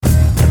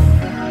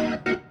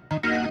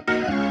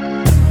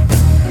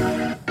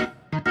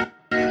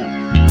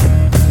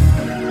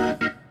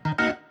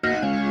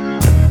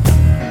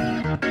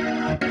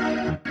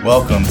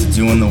Welcome to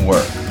Doing the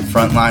Work,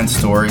 frontline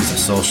stories of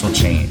social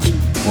change,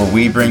 where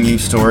we bring you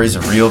stories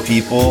of real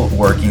people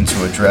working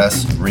to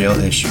address real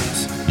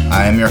issues.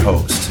 I am your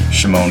host,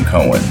 Shimon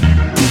Cohen.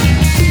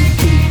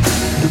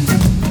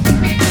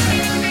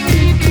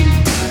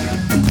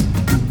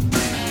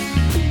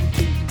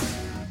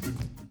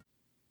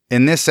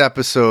 In this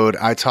episode,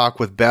 I talk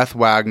with Beth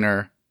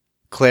Wagner,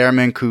 Claire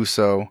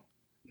Mancuso,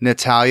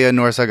 Natalia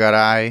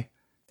Norzagaray,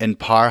 and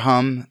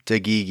Parham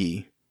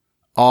Dagigi,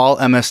 all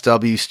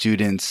MSW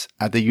students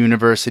at the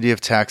University of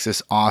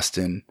Texas,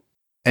 Austin,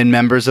 and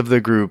members of the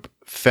group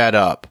Fed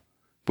Up,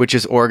 which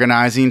is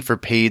organizing for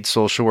paid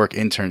social work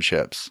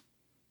internships.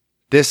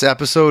 This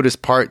episode is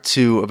part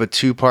 2 of a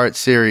 2-part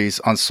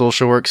series on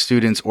social work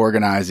students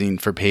organizing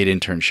for paid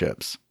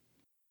internships.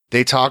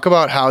 They talk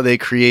about how they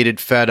created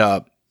Fed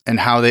Up and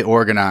how they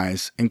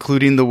organize,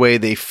 including the way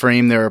they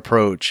frame their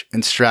approach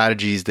and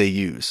strategies they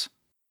use.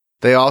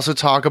 They also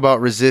talk about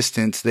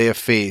resistance they have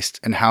faced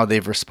and how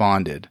they've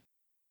responded.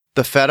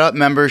 The Fed Up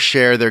members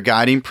share their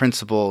guiding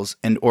principles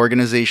and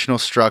organizational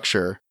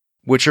structure,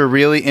 which are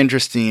really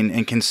interesting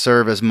and can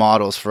serve as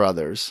models for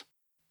others.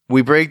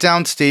 We break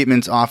down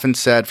statements often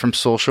said from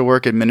social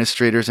work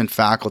administrators and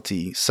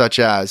faculty, such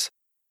as,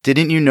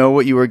 "Didn't you know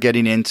what you were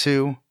getting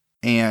into?"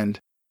 and,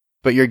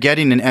 "But you're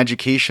getting an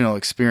educational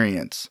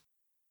experience."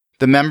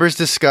 The members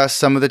discuss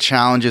some of the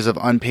challenges of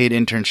unpaid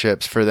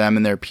internships for them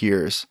and their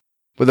peers,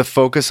 with a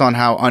focus on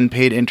how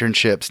unpaid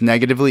internships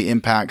negatively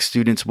impact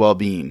students'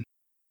 well-being.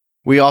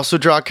 We also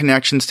draw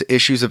connections to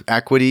issues of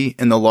equity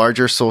in the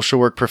larger social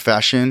work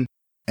profession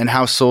and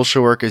how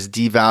social work is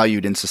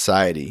devalued in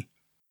society.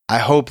 I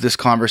hope this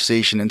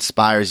conversation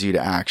inspires you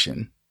to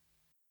action.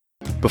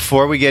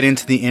 Before we get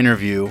into the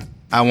interview,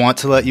 I want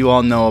to let you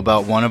all know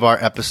about one of our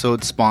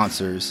episode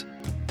sponsors,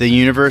 the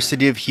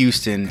University of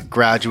Houston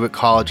Graduate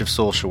College of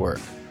Social Work.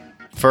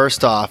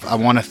 First off, I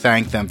want to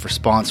thank them for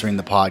sponsoring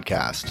the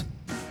podcast.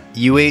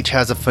 UH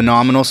has a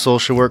phenomenal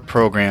social work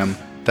program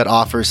that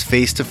offers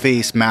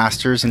face-to-face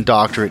master's and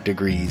doctorate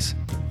degrees,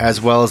 as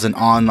well as an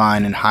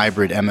online and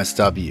hybrid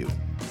MSW.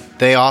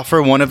 They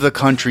offer one of the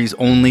country's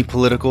only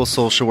political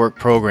social work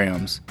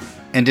programs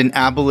and an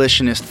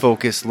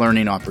abolitionist-focused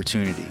learning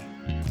opportunity.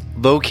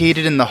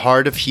 Located in the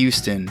heart of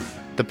Houston,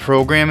 the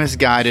program is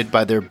guided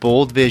by their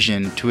bold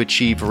vision to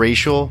achieve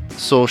racial,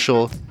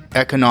 social,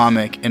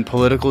 economic, and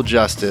political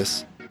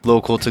justice,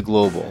 local to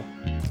global.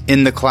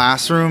 In the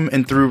classroom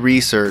and through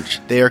research,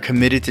 they are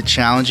committed to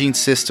challenging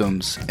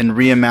systems and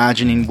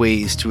reimagining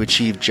ways to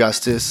achieve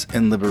justice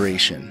and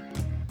liberation.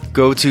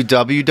 Go to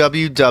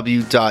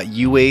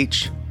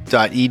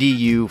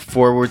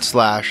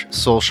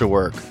www.uh.edu/social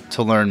work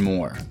to learn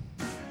more.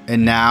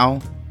 And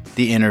now,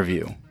 the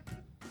interview.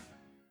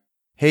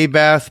 Hey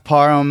Beth,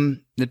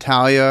 Parham,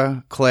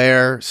 Natalia,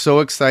 Claire,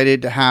 so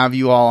excited to have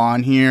you all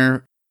on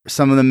here.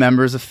 Some of the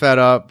members of Fed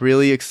Up,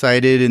 really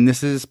excited. And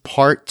this is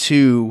part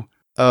 2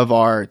 of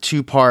our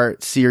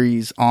 2-part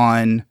series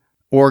on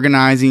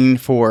organizing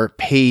for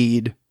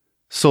paid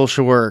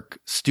social work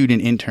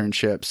student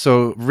internships.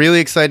 So really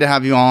excited to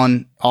have you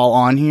all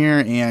on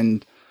here.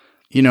 And,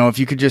 if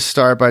you could just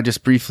start by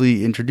just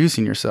briefly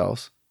introducing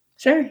yourselves.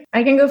 Sure.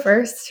 I can go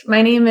first.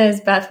 My name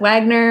is Beth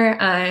Wagner.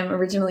 I'm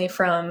originally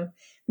from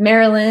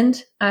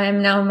Maryland.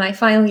 I'm now in my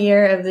final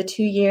year of the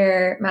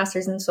 2-year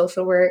Master's in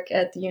Social Work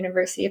at the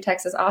University of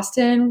Texas,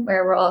 Austin,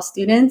 where we're all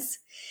students.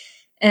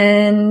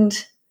 And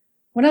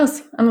what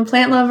else? I'm a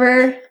plant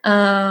lover.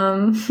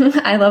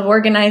 I love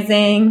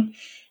organizing.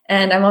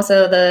 And I'm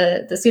also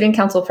the student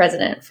council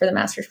president for the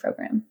master's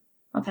program.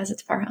 I'll pass it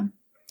to Parham.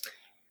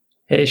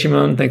 Hey,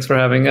 Shimon. Thanks for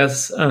having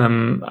us.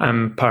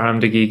 I'm Parham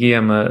Dagigi.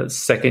 I'm a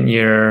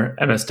second-year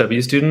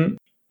MSW student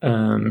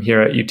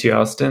here at UT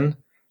Austin.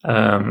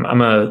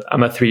 I'm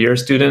a 3-year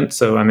student,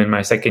 so I'm in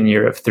my second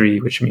year of 3,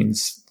 which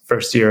means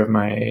first year of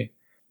my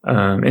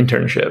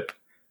internship.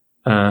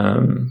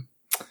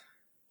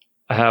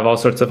 I have all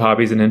sorts of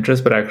hobbies and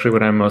interests, but actually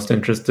what I'm most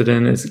interested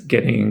in is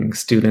getting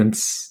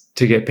students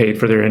to get paid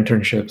for their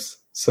internships.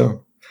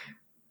 So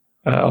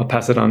I'll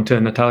pass it on to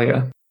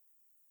Natalia.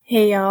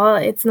 Hey y'all,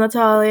 it's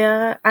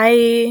Natalia.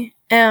 I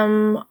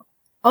am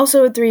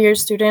also a 3-year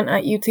student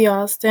at UT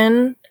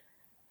Austin.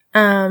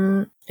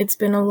 It's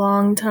been a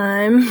long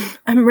time.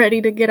 I'm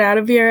ready to get out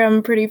of here.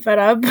 I'm pretty fed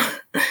up.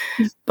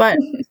 But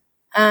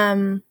I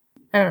don't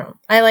know.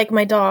 I like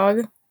my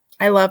dog.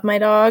 I love my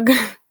dog.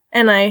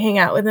 And I hang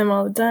out with him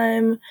all the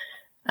time.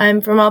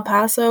 I'm from El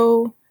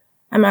Paso.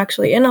 I'm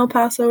actually in El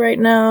Paso right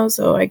now.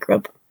 So I grew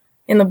up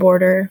in the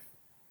border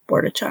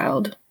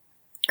child.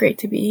 Great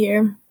to be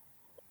here.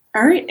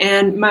 All right.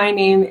 And my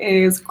name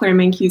is Claire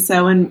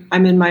Mancuso, and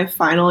I'm in my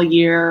final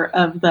year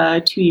of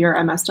the 2-year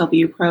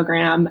MSW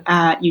program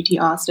at UT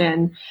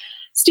Austin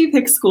Steve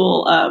Hicks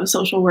School of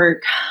Social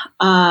Work.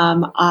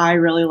 I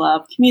really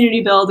love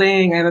community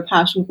building. I have a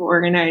passion for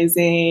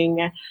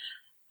organizing.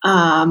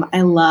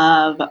 I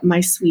love my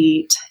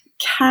sweet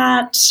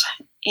cat,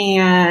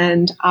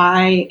 and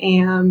I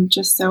am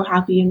just so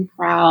happy and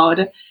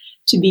proud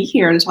to be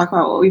here to talk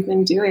about what we've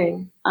been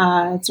doing.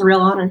 It's a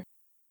real honor.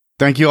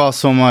 Thank you all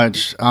so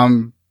much.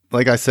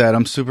 like I said,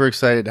 I'm super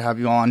excited to have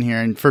you on here.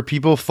 And for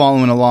people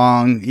following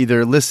along,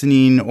 either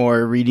listening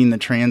or reading the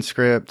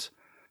transcript,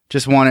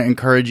 just want to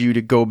encourage you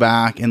to go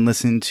back and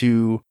listen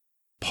to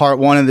part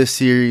 1 of this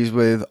series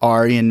with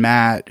Ari and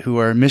Matt, who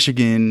are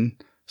Michigan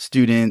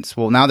students.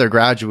 Well, now they're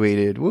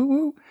graduated. Woo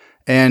woo.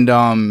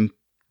 And,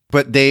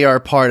 but they are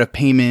part of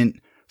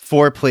Payment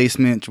for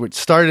Placement, which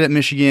started at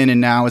Michigan and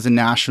now is a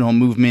national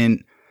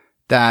movement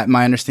that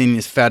my understanding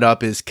is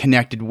FedUp is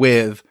connected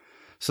with.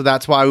 So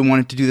that's why we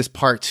wanted to do this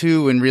part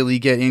 2 and really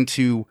get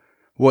into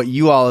what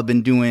you all have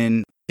been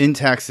doing in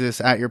Texas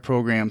at your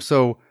program.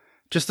 So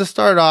just to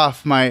start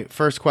off, my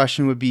first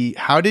question would be,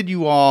 how did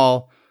you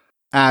all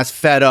as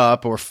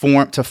FedUp or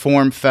form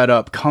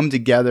FedUp come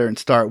together and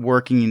start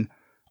working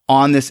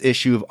on this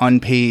issue of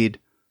unpaid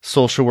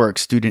social work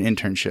student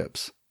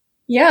internships?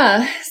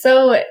 Yeah,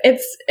 so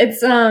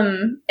it's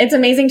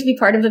amazing to be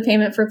part of the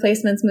Payment for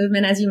Placements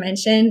movement. As you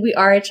mentioned, we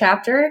are a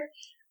chapter,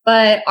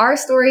 but our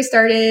story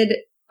started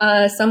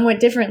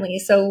somewhat differently.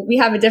 So we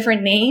have a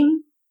different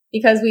name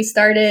because we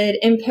started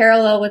in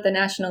parallel with the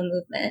national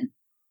movement.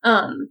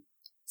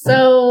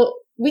 So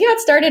we got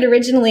started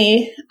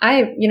originally.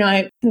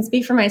 I can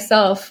speak for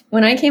myself.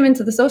 When I came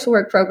into the social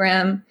work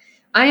program,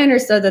 I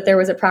understood that there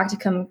was a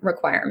practicum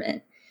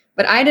requirement,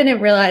 but I didn't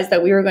realize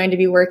that we were going to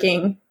be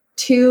working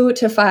 2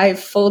 to 5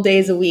 full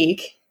days a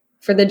week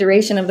for the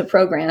duration of the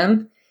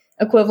program,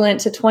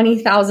 equivalent to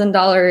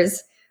 $20,000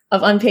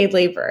 of unpaid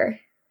labor.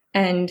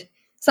 And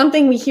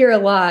something we hear a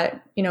lot,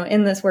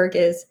 in this work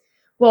is,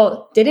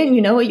 well, didn't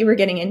you know what you were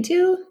getting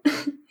into?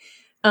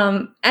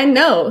 And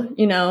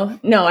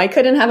no, I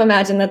couldn't have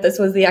imagined that this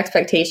was the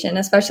expectation,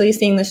 especially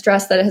seeing the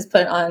stress that it has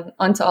put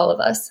onto all of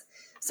us.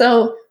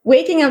 So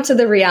waking up to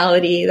the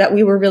reality that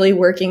we were really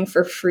working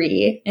for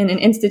free in an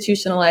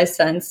institutionalized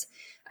sense,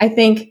 I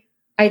think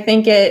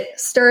it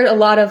stirred a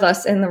lot of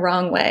us in the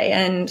wrong way.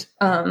 And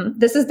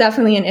this is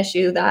definitely an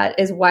issue that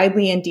is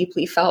widely and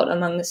deeply felt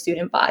among the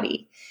student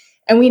body.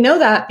 And we know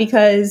that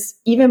because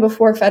even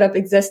before FedUp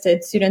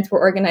existed, students were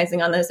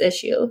organizing on this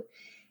issue.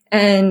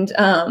 And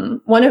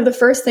one of the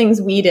first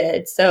things we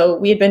did, so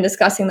we had been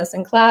discussing this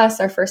in class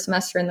our first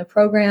semester in the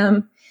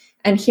program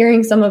and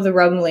hearing some of the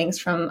rumblings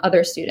from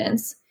other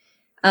students.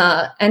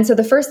 And so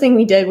the first thing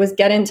we did was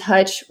get in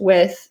touch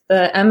with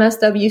the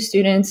MSW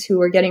students who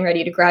were getting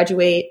ready to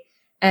graduate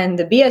and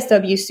the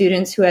BSW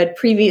students who had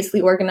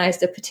previously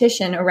organized a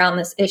petition around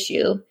this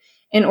issue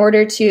in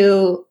order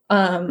to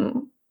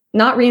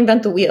not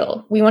reinvent the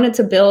wheel. We wanted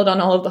to build on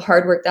all of the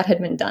hard work that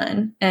had been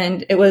done.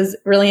 And it was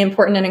really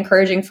important and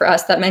encouraging for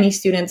us that many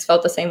students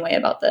felt the same way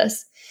about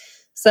this.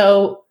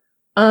 So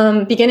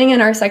beginning in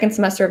our second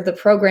semester of the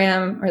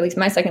program, or at least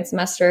my second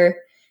semester,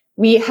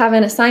 we have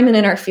an assignment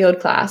in our field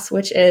class,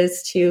 which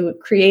is to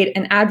create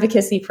an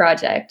advocacy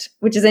project,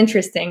 which is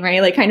interesting,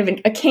 right? Like kind of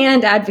a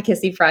canned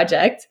advocacy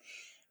project.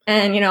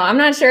 And, I'm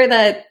not sure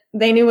that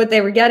they knew what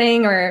they were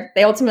getting or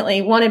they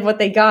ultimately wanted what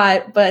they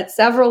got, but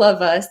several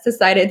of us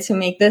decided to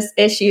make this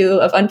issue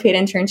of unpaid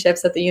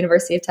internships at the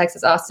University of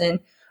Texas, Austin,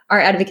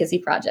 our advocacy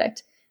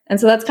project. And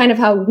so that's kind of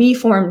how we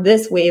formed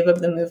this wave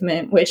of the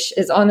movement, which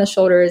is on the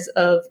shoulders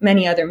of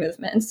many other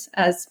movements,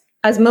 as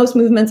most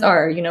movements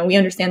are. We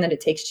understand that it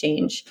takes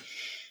change.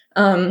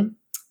 And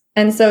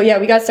so,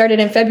 we got started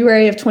in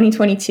February of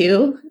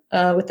 2022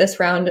 with this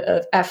round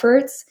of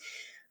efforts.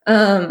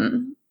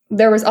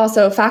 There was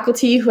also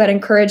faculty who had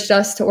encouraged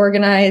us to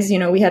organize.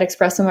 We had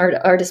expressed some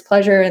our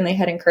displeasure and they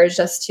had encouraged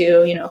us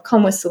to,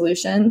 come with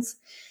solutions.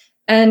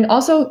 And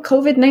also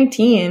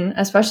COVID-19,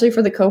 especially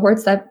for the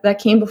cohorts that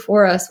came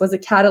before us, was a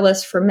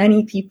catalyst for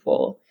many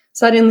people.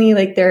 Suddenly,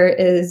 there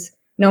is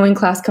no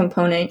in-class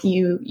component.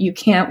 You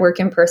can't work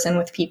in person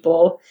with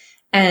people.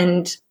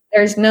 And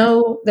there was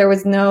no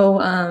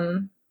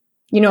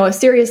a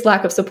serious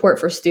lack of support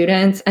for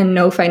students and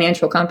no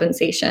financial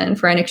compensation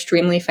for an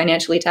extremely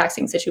financially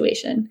taxing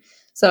situation.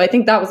 So I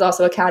think that was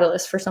also a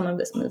catalyst for some of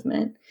this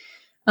movement.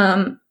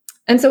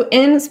 And so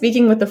in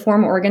speaking with the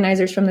former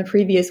organizers from the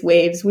previous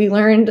waves, we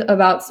learned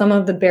about some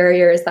of the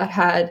barriers that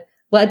had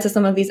led to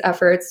some of these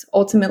efforts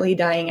ultimately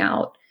dying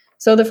out.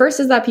 So the first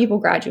is that people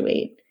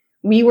graduate.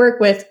 We work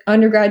with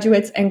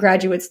undergraduates and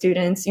graduate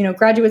students.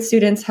 Graduate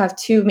students have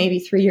 2, maybe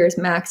 3 years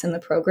max in the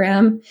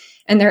program.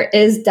 And there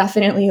is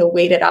definitely a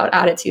waited out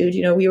attitude.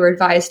 We were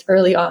advised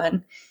early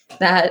on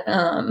that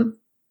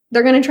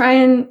they're going to try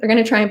and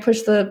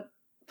push the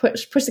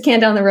can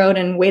down the road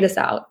and wait us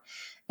out.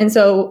 And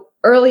so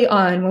early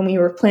on, when we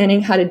were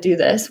planning how to do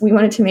this, we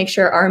wanted to make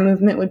sure our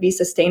movement would be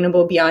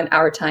sustainable beyond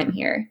our time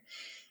here.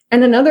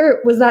 And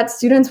another was that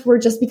students were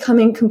just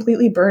becoming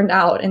completely burned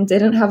out and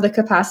didn't have the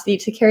capacity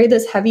to carry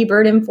this heavy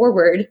burden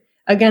forward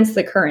against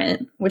the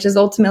current, which is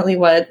ultimately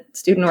what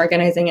student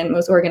organizing and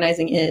most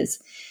organizing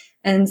is.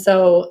 And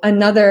so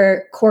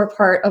another core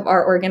part of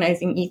our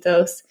organizing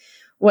ethos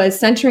was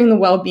centering the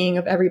well-being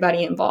of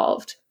everybody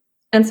involved.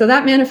 And so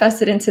that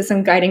manifested into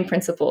some guiding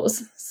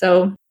principles.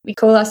 So we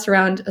coalesced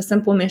around a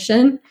simple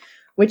mission,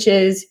 which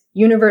is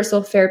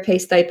universal fair pay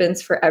stipends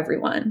for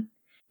everyone.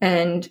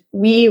 And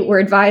we were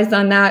advised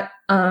on that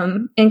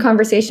in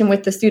conversation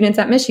with the students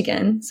at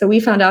Michigan. So we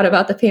found out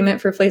about the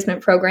Payment for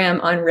Placement program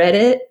on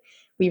Reddit.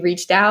 We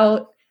reached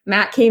out.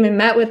 Matt came and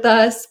met with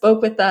us,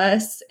 spoke with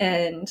us,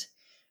 and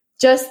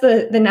just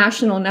the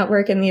national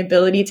network and the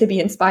ability to be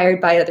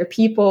inspired by other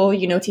people,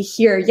 to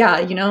hear,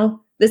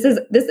 this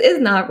is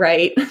not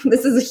right.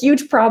 This is a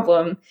huge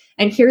problem.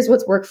 And here's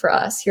what's worked for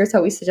us. Here's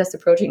how we suggest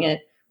approaching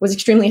it, was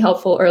extremely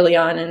helpful early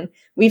on. And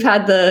we've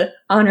had the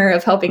honor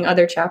of helping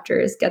other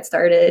chapters get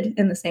started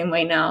in the same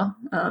way now.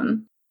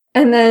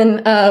 And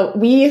then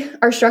we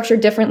are structured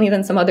differently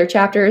than some other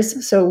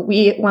chapters. So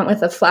we went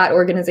with a flat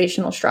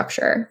organizational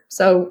structure.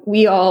 So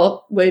we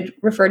all would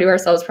refer to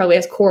ourselves probably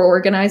as core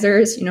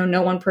organizers.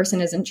 No one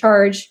person is in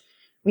charge.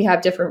 We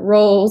have different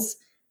roles.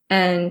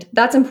 And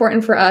that's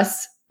important for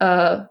us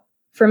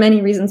for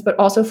many reasons, but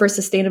also for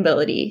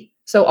sustainability.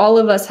 So all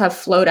of us have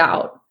flowed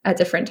out at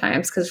different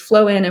times, because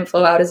flow in and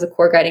flow out is a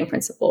core guiding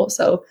principle.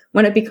 So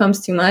when it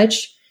becomes too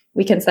much,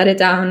 we can set it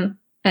down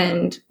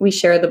and we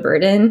share the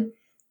burden.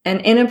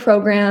 And in a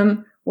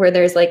program where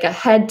there's like a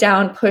head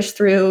down, push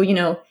through,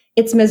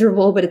 it's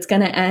miserable, but it's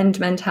going to end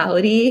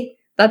mentality,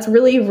 that's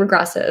really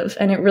regressive,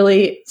 and it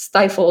really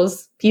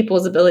stifles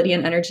people's ability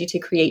and energy to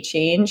create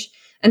change.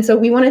 And so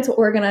we wanted to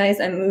organize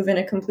and move in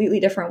a completely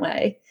different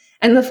way.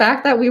 And the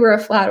fact that we were a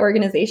flat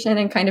organization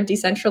and kind of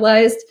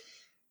decentralized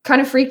kind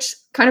of freaked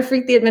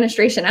the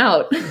administration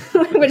out,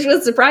 which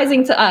was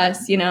surprising to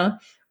us.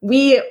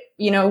 We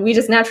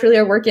just naturally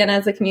are working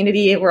as a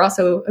community. We're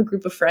also a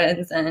group of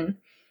friends, and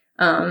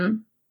so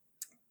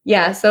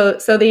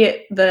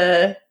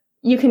the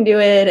you can do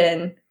it,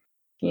 and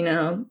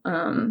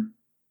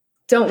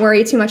don't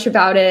worry too much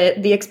about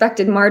it. The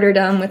expected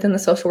martyrdom within the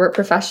social work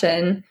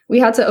profession, we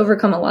had to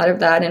overcome a lot of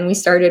that, and we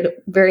started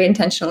very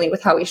intentionally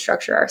with how we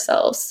structure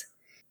ourselves.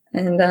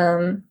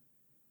 And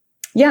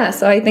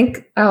so I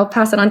think I'll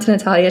pass it on to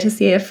Natalia to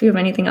see if you have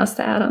anything else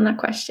to add on that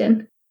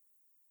question.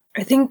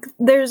 I think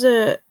there's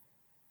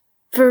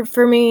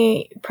for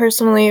me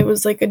personally, it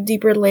was like a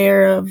deeper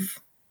layer of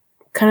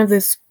kind of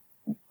this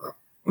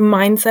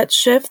mindset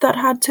shift that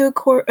had to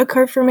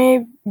occur for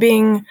me,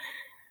 being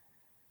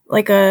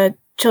like a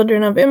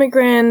children of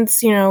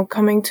immigrants,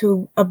 coming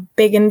to a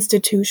big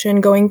institution,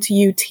 going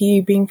to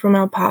UT, being from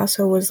El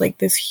Paso was like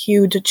this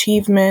huge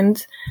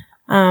achievement.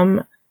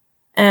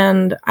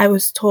 And I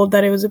was told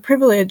that it was a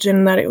privilege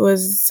and that it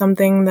was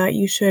something that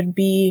you should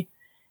be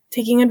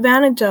taking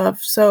advantage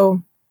of.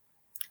 So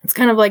it's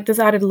kind of like this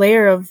added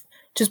layer of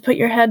just put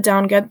your head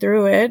down, get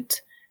through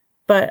it.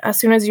 But as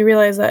soon as you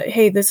realize that,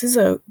 hey, this is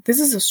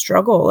a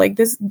struggle, like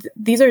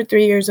these are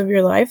 3 years of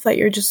your life that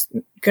you're just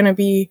going to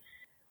be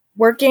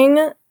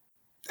working.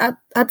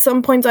 At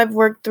some points I've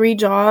worked 3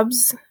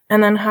 jobs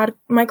and then had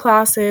my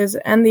classes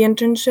and the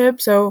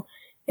internship. So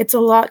it's a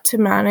lot to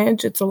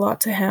manage. It's a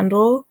lot to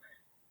handle.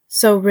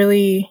 So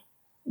really,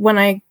 when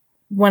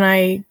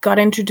I got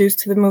introduced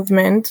to the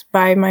movement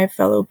by my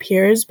fellow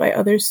peers, by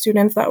other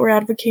students that were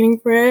advocating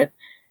for it,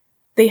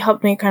 they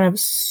helped me kind of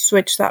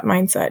switch that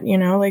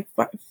mindset,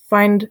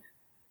 find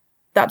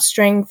that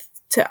strength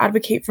to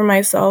advocate for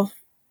myself,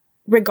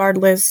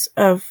 regardless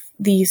of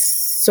these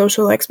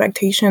social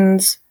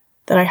expectations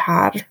that I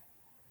had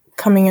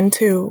coming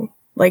into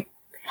like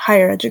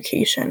higher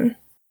education.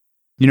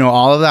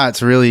 All of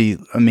that's really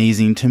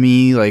amazing to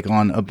me, like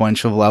on a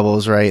bunch of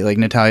levels, right? Like,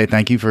 Natalia,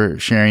 thank you for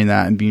sharing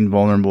that and being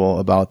vulnerable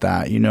about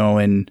that,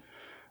 and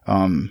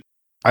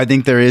I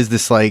think there is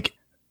this like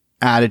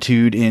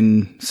attitude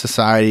in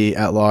society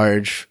at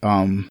large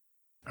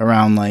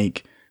around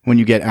like when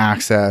you get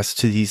access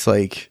to these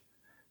like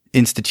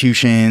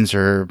institutions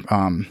or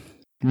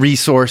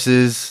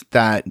resources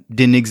that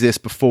didn't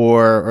exist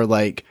before, or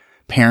like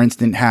parents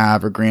didn't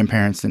have or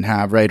grandparents didn't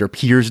have, right? Or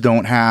peers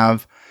don't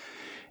have.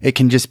 It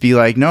can just be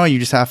like, no, you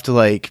just have to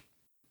like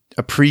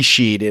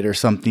appreciate it or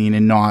something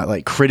and not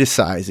like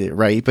criticize it,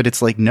 right? But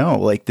it's like, no,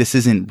 like this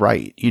isn't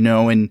right,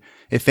 and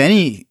if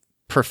any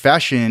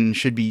profession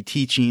should be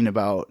teaching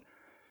about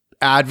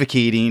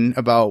advocating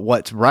about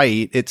what's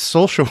right, it's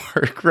social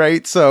work,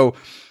 right? So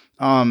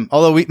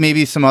although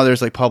maybe some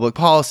others like public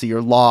policy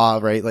or law,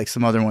 right? Like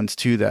some other ones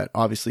too that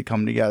obviously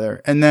come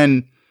together. And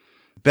then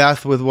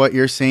Beth, with what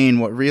you're saying,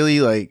 what really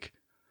like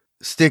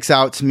sticks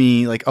out to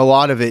me, like a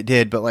lot of it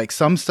did, but like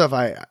some stuff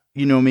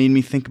made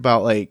me think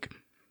about like,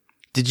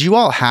 did you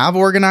all have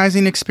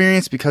organizing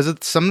experience? Because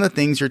of some of the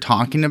things you're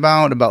talking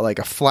about like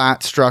a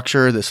flat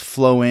structure, this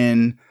flow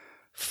in,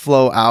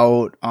 flow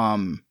out,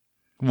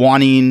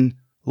 wanting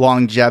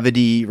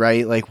longevity,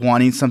 right? Like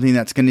wanting something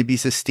that's going to be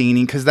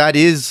sustaining, because that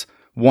is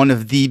one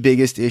of the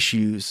biggest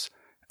issues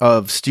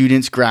of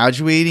students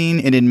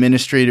graduating, and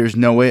administrators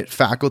know it,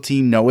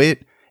 faculty know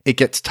it. It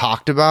gets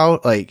talked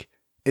about. Like,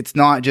 it's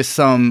not just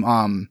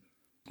some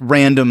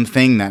random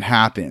thing that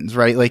happens,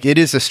 right? Like, it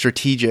is a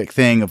strategic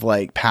thing of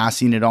like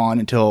passing it on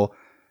until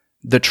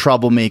the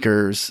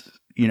troublemakers,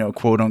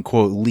 quote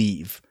unquote,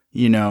 leave,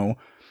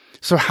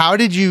 So how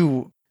did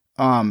you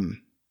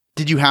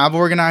have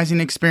organizing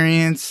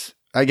experience?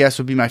 I guess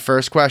would be my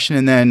first question.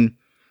 And then,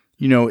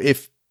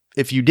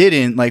 if you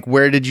didn't, like,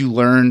 where did you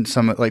learn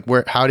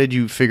how did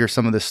you figure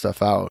some of this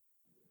stuff out?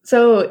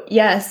 So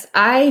yes,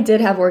 I did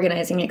have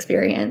organizing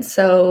experience.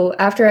 So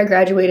after I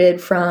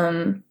graduated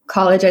from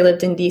college, I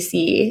lived in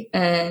DC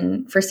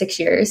and for 6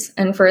 years.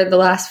 And for the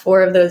last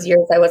 4 of those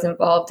years, I was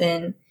involved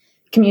in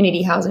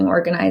community housing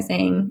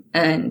organizing.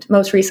 And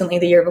most recently,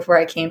 the year before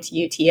I came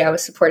to UT, I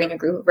was supporting a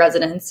group of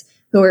residents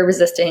who were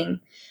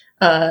resisting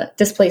a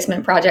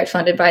displacement project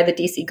funded by the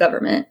DC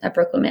government at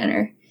Brooklyn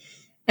Manor.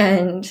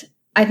 And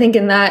I think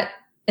in that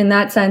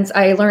sense,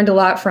 I learned a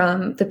lot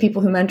from the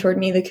people who mentored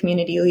me, the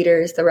community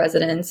leaders, the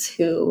residents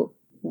who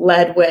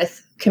led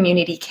with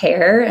community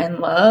care and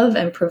love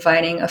and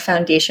providing a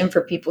foundation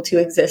for people to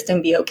exist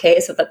and be okay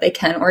so that they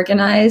can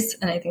organize.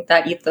 And I think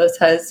that ethos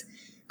has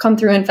come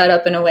through and fed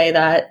up in a way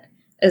that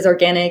is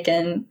organic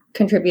and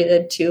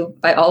contributed to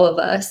by all of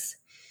us.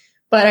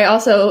 But I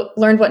also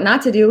learned what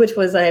not to do, which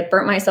was I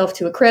burnt myself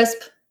to a crisp,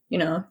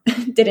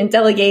 didn't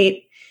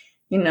delegate,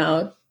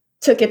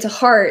 took it to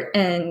heart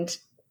and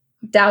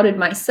doubted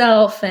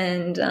myself.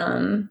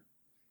 And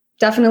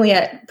definitely,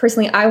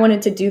 personally, I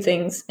wanted to do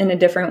things in a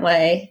different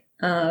way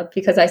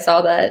because I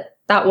saw that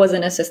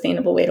wasn't a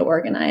sustainable way to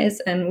organize.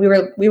 And we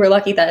were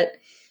lucky that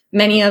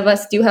many of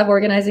us do have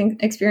organizing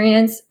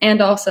experience, and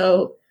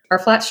also our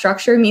flat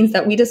structure means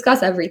that we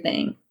discuss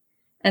everything.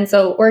 And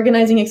so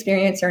organizing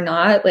experience or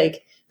not,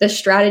 like the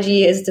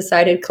strategy is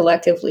decided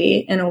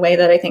collectively in a way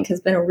that I think has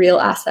been a real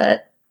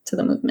asset to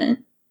the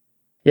movement.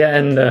 Yeah.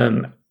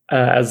 And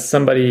as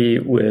somebody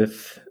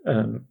with,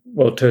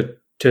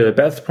 to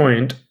Beth's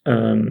point,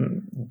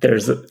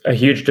 there's a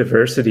huge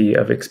diversity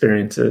of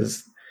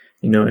experiences,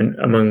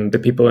 among the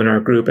people in our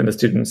group and the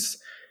students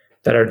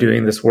that are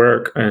doing this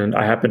work. And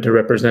I happen to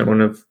represent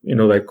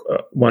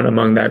one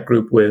among that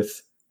group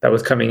that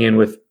was coming in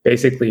with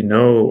basically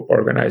no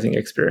organizing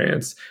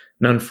experience,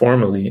 none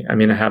formally. I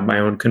mean, I have my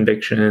own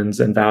convictions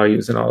and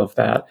values and all of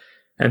that.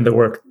 And the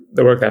work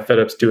that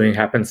FedUp's doing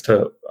happens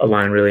to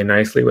align really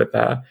nicely with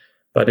that.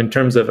 But in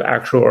terms of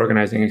actual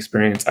organizing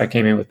experience, I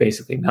came in with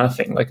basically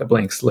nothing, like a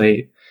blank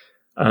slate.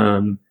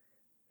 And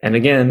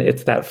again,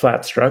 it's that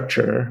flat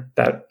structure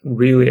that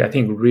really, I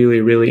think,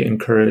 really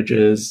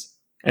encourages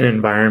an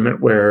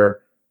environment where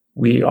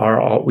we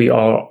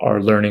all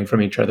are learning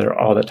from each other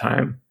all the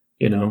time.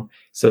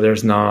 So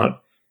there's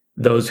not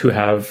those who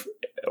have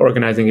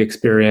organizing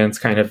experience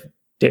kind of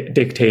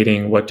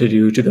dictating what to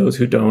do to those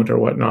who don't or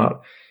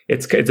whatnot.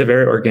 It's a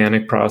very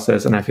organic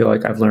process, and I feel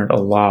like I've learned a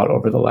lot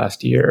over the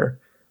last year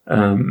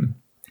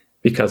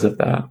because of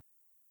that.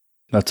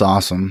 That's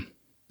awesome.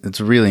 It's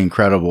really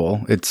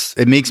incredible.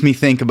 It makes me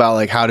think about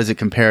like, how does it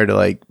compare to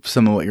like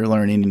some of what you're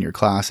learning in your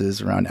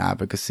classes around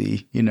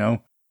advocacy,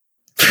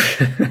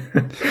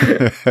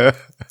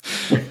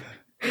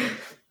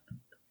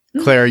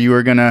 Claire, you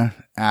were going to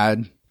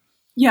add?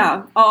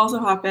 Yeah, I'll also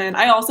hop in.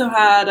 I also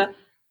had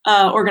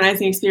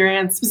organizing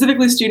experience,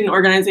 specifically student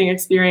organizing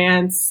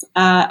experience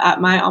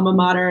at my alma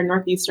mater,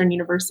 Northeastern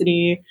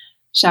University.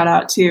 Shout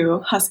out to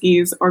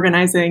Huskies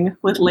Organizing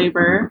with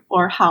Labor,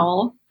 or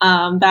HOWL.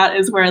 That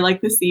is where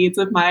like the seeds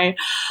of my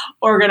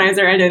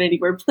organizer identity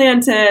were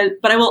planted.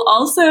 But I will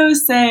also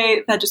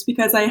say that just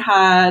because I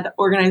had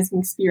organizing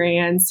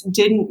experience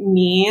didn't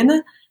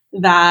mean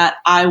that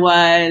I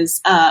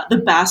was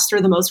the best or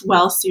the most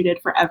well-suited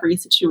for every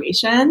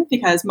situation,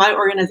 because my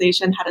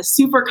organization had a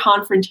super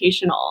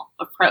confrontational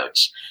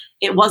approach.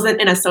 It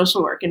wasn't in a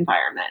social work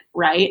environment,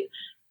 right?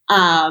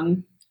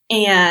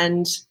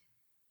 And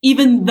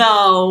even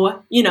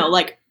though,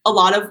 like a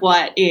lot of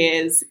what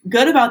is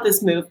good about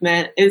this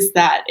movement is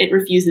that it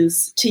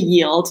refuses to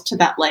yield to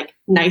that like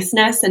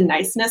niceness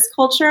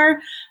culture,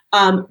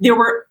 there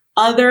were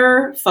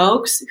other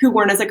folks who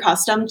weren't as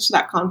accustomed to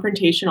that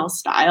confrontational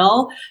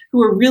style, who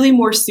were really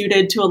more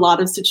suited to a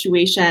lot of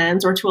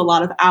situations or to a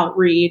lot of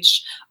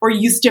outreach, or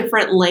use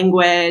different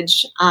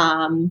language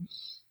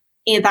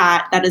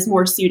that is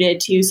more suited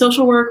to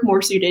social work,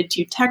 more suited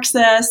to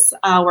Texas,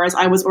 whereas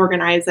I was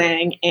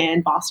organizing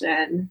in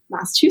Boston,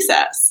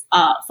 Massachusetts.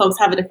 Folks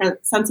have a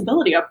different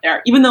sensibility up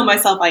there. Even though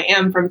myself, I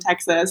am from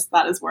Texas,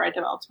 that is where I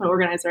developed my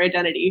organizer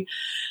identity.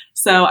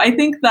 So I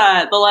think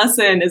that the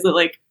lesson is that,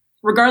 like,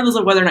 regardless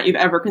of whether or not you've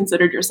ever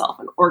considered yourself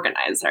an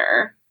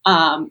organizer,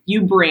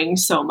 you bring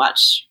so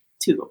much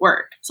to the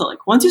work. So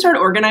like once you start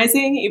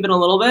organizing even a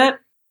little bit,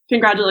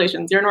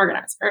 congratulations, you're an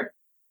organizer.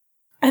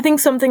 I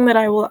think something that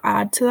I will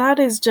add to that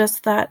is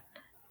just that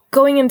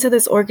going into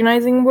this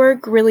organizing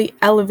work really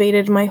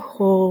elevated my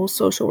whole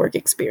social work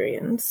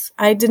experience.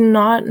 I did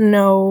not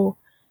know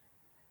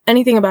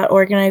anything about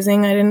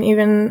organizing.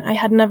 I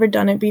had never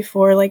done it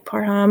before like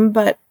Parham,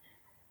 but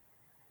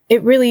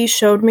it really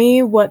showed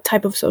me what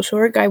type of social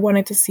work I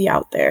wanted to see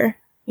out there.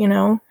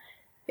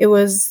 It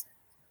was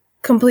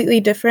completely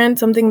different,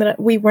 something that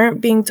we weren't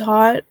being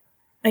taught,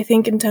 I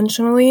think,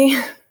 intentionally,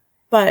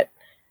 but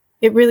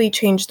it really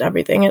changed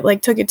everything. It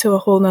like took it to a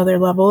whole nother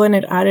level, and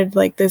it added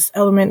like this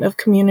element of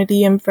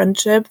community and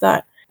friendship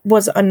that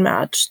was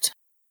unmatched.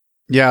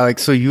 Yeah, like,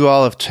 so you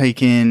all have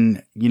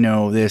taken,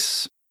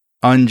 this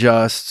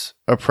unjust,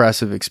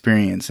 oppressive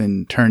experience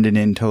and turned it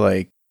into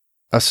like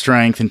a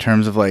strength in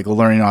terms of like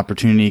learning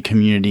opportunity,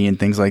 community, and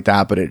things like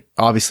that. But it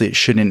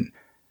shouldn't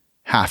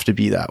have to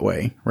be that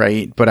way,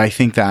 right? But I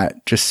think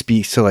that just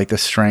speaks to like the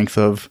strength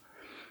of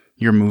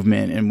your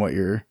movement and what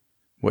you're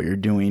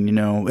doing, you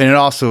know. And it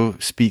also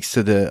speaks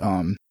to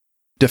the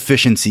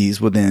deficiencies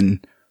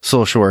within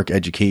social work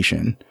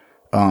education,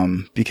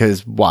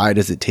 because why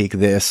does it take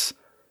this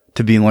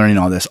to be learning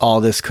all this?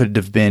 All this could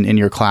have been in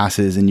your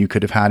classes, and you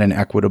could have had an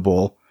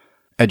equitable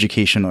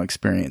educational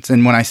experience.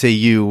 And when I say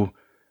you,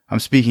 I'm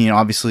speaking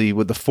obviously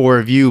with the four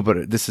of you,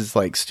 but this is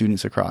like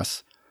students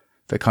across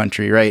the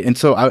country, right? And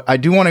so I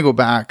do want to go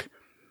back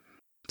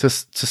to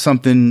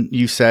something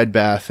you said,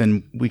 Beth,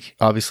 and we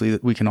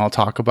can all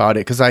talk about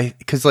it,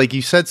 because like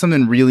you said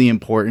something really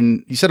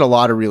important. You said a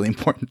lot of really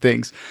important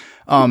things,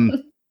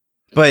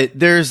 but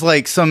there's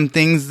like some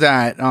things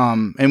that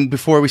and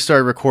before we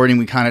started recording,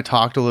 we kind of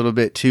talked a little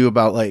bit too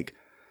about like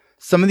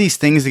some of these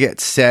things that get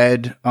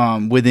said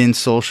within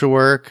social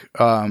work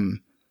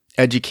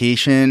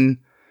education.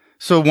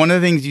 So one of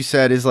the things you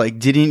said is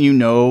like,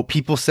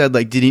 people said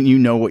like, didn't you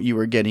know what you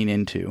were getting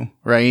into?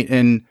 Right.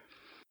 And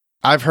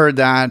I've heard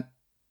that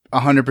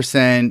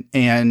 100%.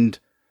 And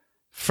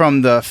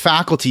from the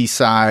faculty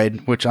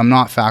side, which I'm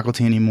not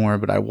faculty anymore,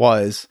 but I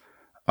was,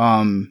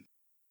 and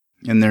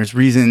there's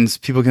reasons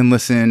people can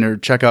listen or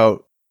check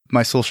out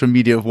my social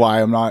media of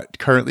why I'm not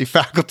currently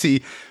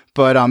faculty,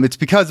 but it's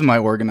because of my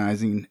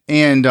organizing.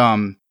 And,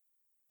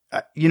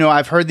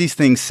 I've heard these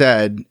things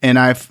said, and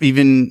I've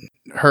even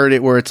heard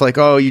it where it's like,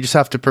 oh, you just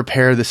have to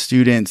prepare the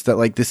students that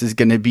like this is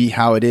going to be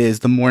how it is,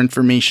 the more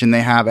information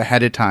they have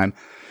ahead of time.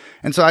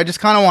 And so I just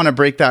kind of want to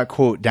break that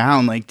quote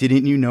down. Like,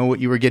 didn't you know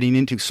what you were getting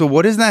into? So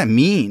what does that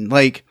mean?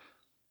 Like,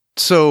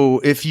 so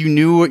if you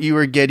knew what you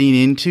were getting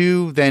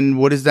into, then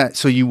what is that?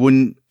 So you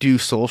wouldn't do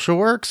social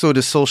work? So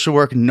does social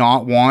work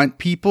not want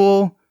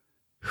people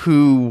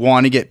who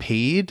want to get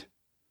paid?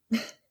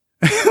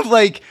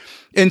 Like,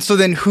 and so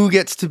then who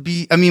gets to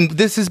be, I mean,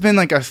 this has been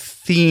like a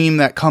theme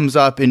that comes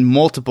up in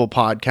multiple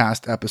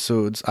podcast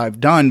episodes I've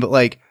done, but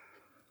like,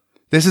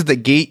 this is the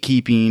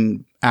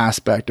gatekeeping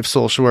aspect of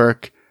social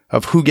work,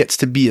 of who gets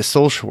to be a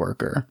social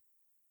worker.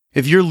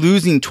 If you're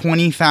losing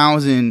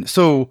 20,000,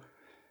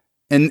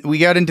 and we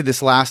got into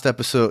this last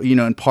episode,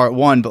 in part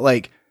 1, but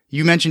like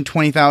you mentioned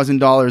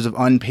 $20,000 of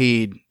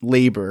unpaid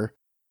labor.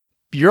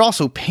 You're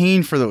also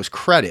paying for those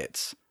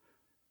credits.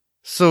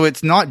 So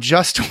it's not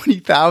just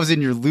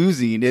 20,000 you're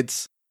losing.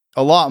 It's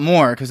a lot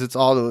more, because it's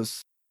all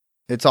those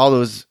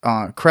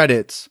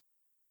credits.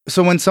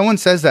 So when someone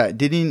says that,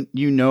 didn't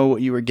you know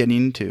what you were getting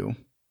into?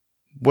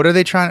 What are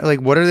they trying, like,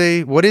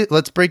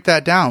 let's break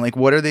that down. Like,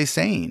 what are they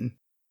saying?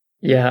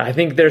 Yeah, I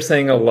think they're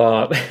saying a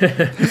lot.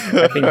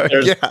 I think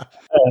there's,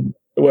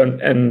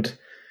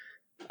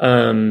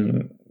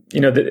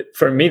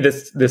 for me,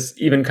 this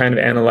even kind of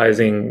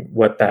analyzing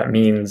what that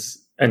means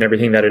and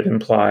everything that it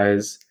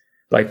implies,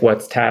 like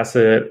what's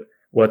tacit,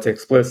 what's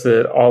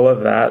explicit, all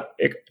of that,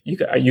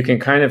 you can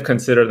kind of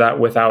consider that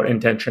without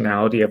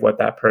intentionality of what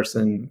that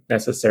person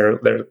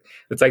necessarily,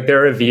 it's like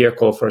they're a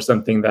vehicle for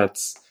something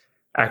that's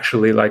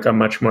actually like a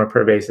much more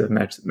pervasive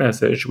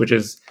message, which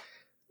is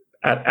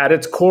at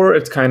its core,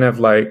 it's kind of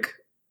like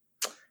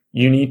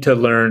you need to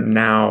learn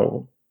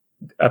now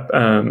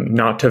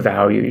not to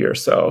value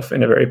yourself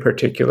in a very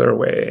particular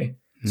way.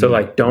 Mm-hmm. So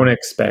like, don't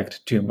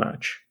expect too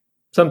much,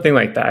 something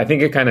like that. I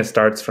think it kind of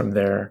starts from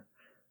there.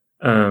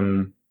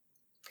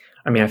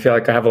 I mean, I feel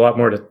like I have a lot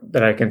more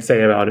that I can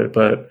say about it,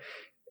 but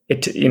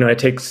it's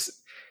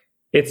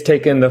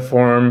taken the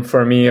form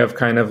for me of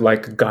kind of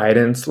like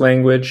guidance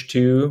language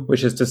too,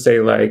 which is to say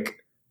like,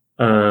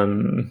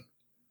 when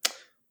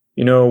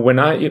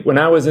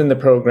I was in the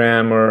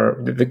program,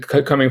 or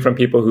coming from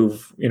people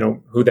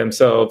who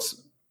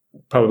themselves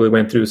probably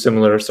went through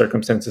similar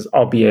circumstances,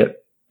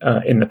 albeit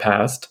in the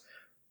past,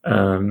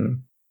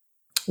 when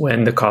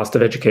the cost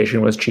of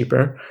education was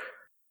cheaper,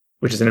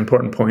 which is an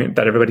important point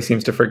that everybody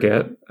seems to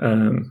forget.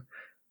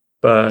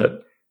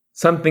 But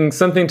something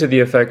to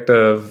the effect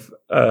of,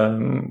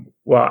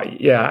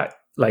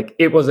 like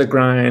it was a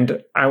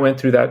grind. I went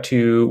through that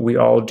too. We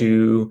all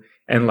do.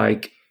 And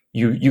like,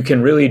 you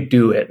can really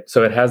do it.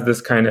 So it has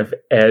this kind of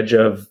edge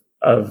of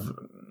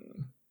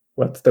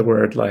what's the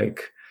word,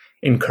 like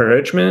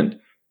encouragement.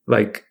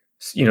 Like,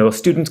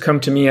 students come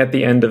to me at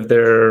the end of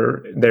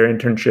their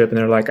internship and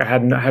they're like, I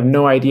have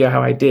no idea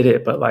how I did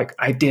it, but like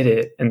I did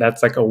it. And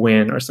that's like a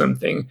win or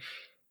something.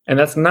 And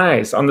that's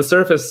nice. On the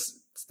surface,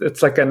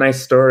 it's like a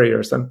nice story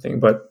or something,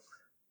 but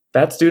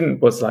that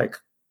student was like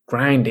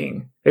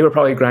grinding. They were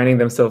probably grinding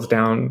themselves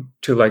down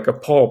to like a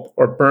pulp,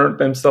 or burnt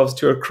themselves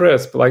to a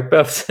crisp, like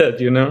Beth said,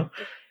 and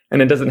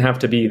it doesn't have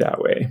to be that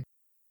way.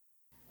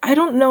 I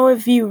don't know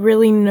if you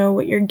really know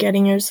what you're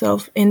getting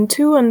yourself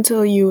into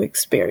until you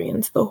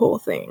experience the whole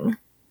thing.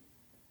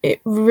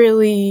 It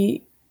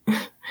really,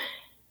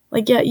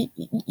 like, yeah,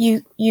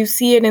 you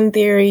see it in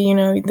theory,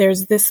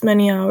 there's this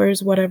many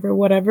hours,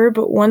 whatever,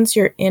 but once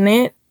you're in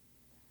it,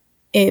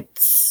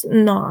 it's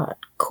not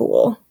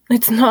cool.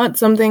 It's not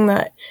something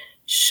that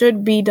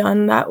should be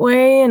done that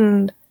way.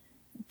 And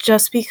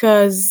just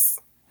because,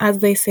 as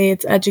they say,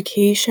 it's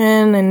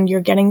education and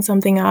you're getting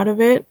something out of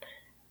it,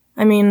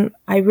 I mean,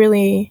 I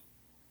really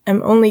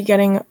am only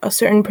getting a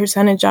certain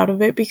percentage out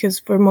of it because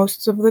for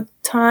most of the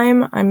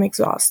time I'm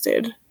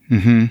exhausted.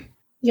 Mm-hmm.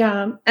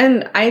 Yeah.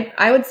 And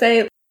I would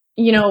say,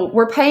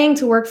 we're paying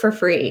to work for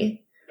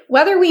free.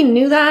 Whether we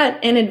knew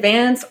that in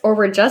advance or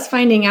we're just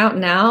finding out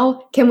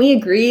now, can we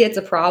agree it's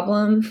a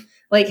problem?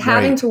 Like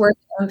having to work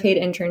an unpaid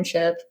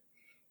internship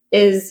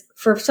is,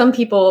 for some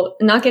people,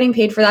 not getting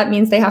paid for that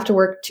means they have to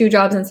work 2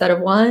 jobs instead of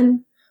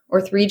 1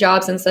 or 3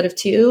 jobs instead of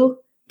 2,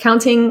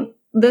 counting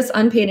this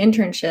unpaid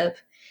internship.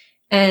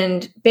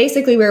 And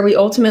basically where we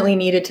ultimately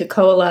needed to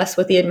coalesce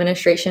with the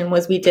administration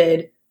was we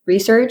did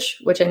research,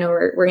 which I know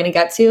we're going to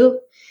get to.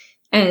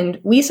 And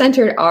we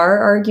centered our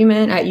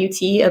argument at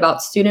UT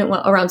about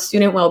around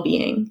student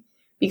well-being,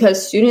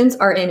 because students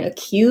are in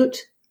acute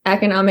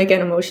economic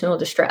and emotional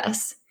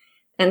distress.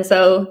 And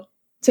so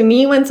to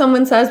me, when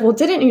someone says, well,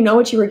 didn't you know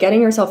what you were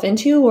getting yourself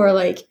into? Or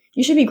like,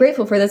 you should be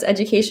grateful for this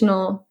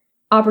educational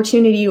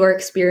opportunity or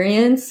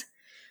experience.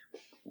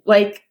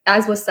 Like,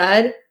 as was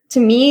said, to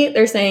me,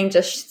 they're saying,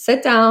 just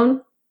sit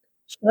down,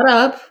 shut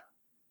up.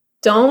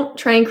 Don't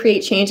try and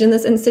create change in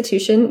this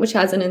institution, which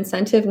has an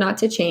incentive not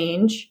to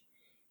change.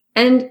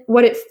 And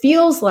what it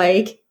feels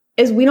like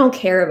is we don't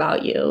care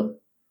about you.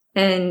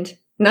 And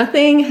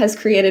nothing has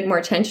created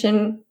more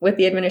tension with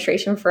the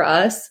administration for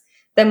us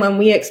than when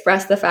we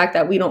express the fact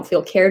that we don't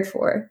feel cared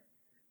for.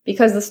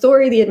 Because the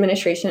story the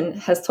administration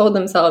has told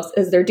themselves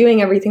is they're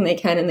doing everything they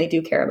can and they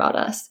do care about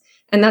us.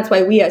 And that's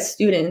why we as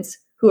students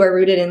who are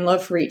rooted in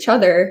love for each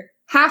other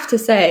have to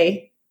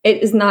say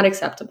it is not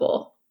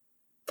acceptable.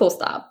 Full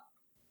stop.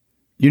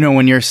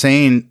 When you're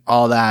saying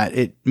all that,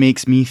 it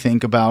makes me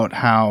think about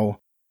how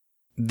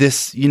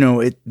this,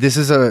 this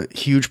is a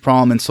huge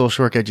problem in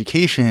social work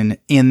education.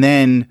 And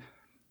then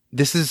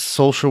this is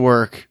social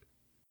work,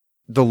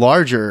 the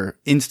larger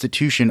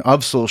institution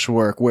of social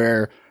work,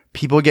 where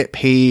people get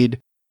paid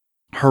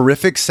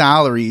horrific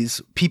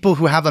salaries, people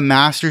who have a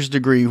master's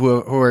degree,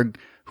 who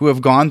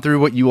have gone through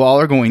what you all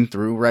are going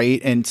through,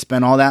 right? And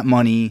spent all that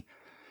money.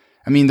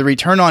 I mean, the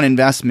return on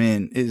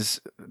investment is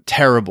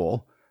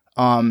terrible.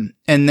 And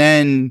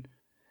then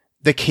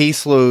the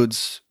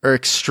caseloads are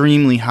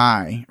extremely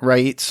high,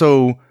 right?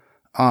 So,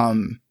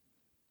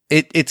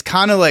 it's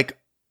kind of like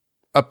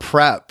a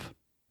prep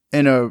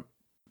in a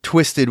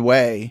twisted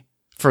way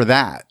for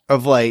that,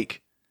 of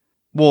like,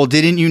 well,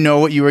 didn't you know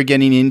what you were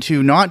getting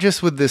into? Not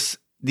just with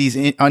these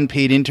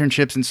unpaid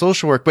internships in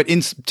social work, but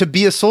to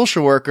be a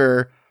social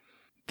worker,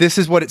 this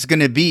is what it's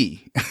going to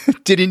be.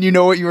 Didn't you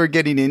know what you were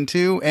getting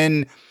into?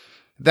 And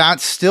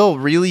that's still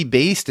really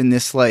based in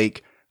this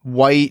like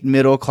white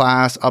middle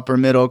class, upper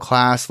middle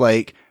class,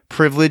 like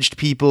privileged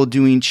people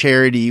doing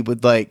charity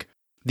with like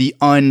the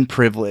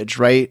unprivileged,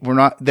 right? We're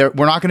not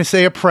going to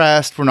say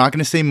oppressed. We're not going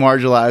to say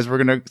marginalized.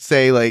 We're going to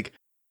say like,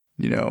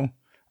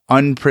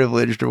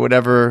 unprivileged or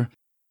whatever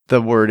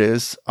the word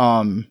is,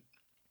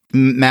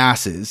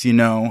 masses,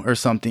 or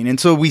something. And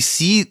so we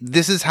see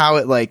this is how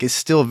it like is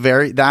still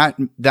very,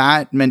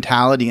 that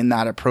mentality and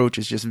that approach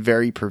is just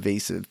very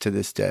pervasive to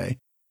this day.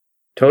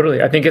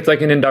 Totally. I think it's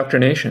like an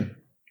indoctrination.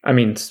 I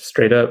mean,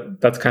 straight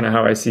up, that's kind of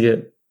how I see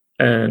it.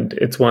 And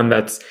it's one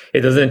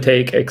it doesn't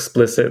take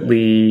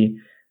explicitly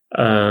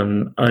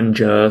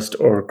unjust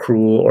or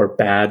cruel or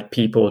bad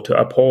people to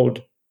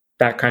uphold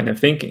that kind of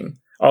thinking.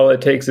 All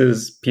it takes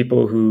is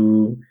people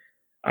who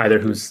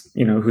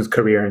whose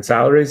career and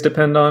salaries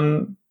depend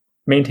on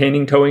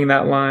maintaining, towing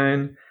that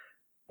line,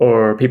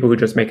 or people who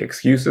just make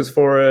excuses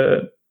for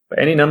it,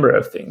 any number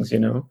of things,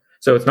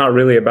 So it's not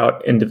really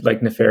about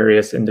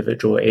nefarious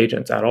individual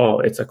agents at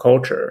all. It's a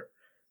culture.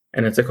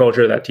 And it's a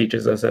culture that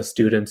teaches us as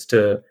students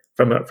to,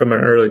 from an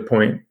early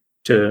point,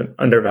 to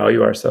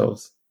undervalue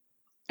ourselves.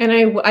 And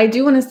I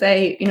do want to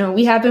say,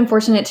 we have been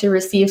fortunate to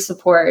receive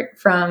support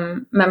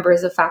from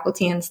members of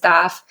faculty and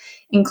staff,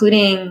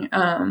 including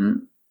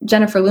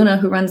Jennifer Luna,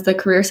 who runs the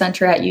Career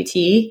Center at UT.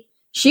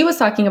 She was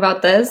talking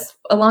about this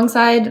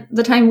alongside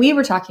the time we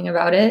were talking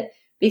about it,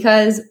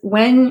 because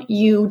when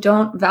you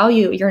don't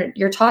value,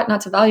 you're taught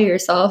not to value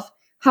yourself,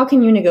 how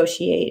can you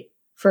negotiate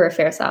for a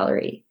fair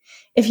salary?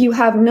 If you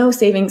have no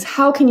savings,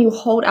 how can you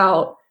hold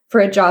out for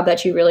a job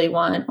that you really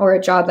want or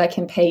a job that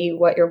can pay you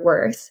what you're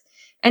worth?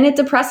 And it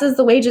depresses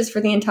the wages for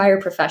the entire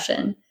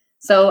profession.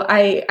 So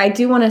I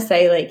do want to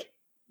say, like,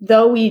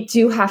 though we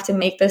do have to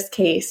make this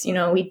case,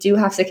 we do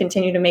have to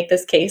continue to make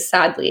this case,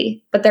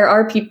 sadly. But there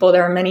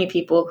are many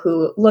people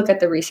who look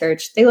at the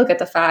research, they look at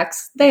the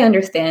facts, they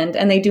understand,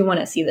 and they do want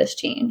to see this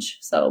change.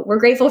 So we're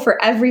grateful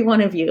for every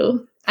one of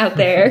you out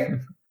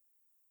there.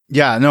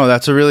 Yeah, no,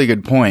 that's a really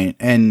good point.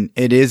 And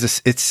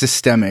it's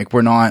systemic.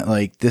 We're not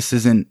like, this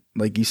isn't,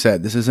 like you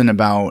said, this isn't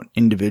about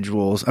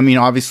individuals. I mean,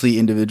 obviously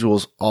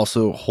individuals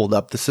also hold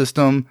up the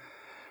system,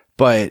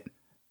 but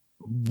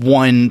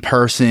one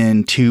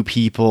person, 2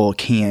 people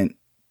can't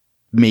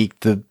make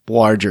the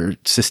larger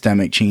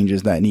systemic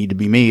changes that need to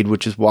be made,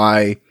 which is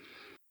why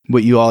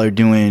what you all are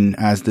doing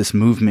as this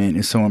movement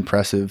is so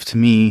impressive to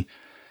me.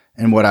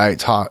 And what I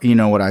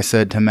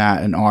said to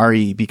Matt and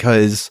Ari,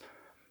 because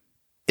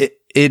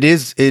it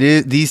is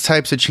these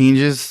types of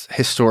changes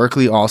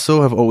historically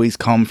also have always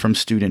come from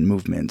student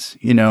movements,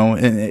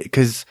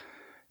 because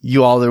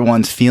you all are the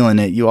ones feeling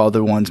it, you all are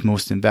the ones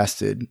most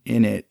invested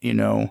in it,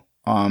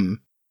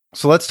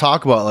 so let's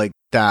talk about like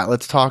that.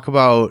 Let's talk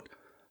about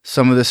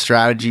some of the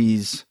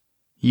strategies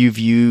you've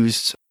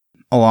used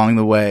along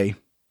the way.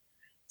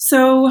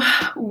 So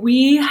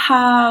we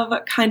have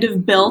kind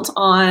of built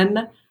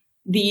on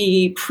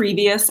the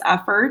previous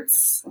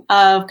efforts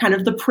of kind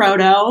of the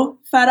proto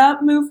Fed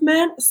Up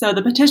movement. So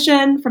the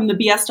petition from the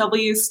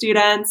BSW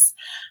students,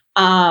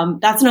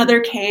 that's another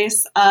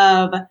case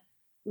of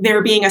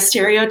there being a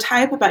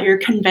stereotype about your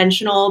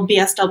conventional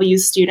BSW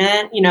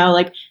student,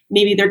 like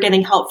maybe they're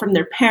getting help from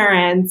their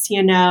parents,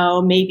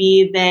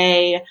 maybe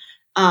they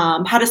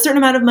had a certain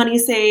amount of money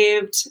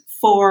saved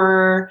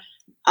for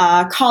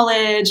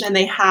college and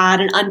they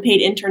had an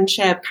unpaid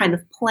internship kind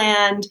of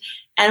planned.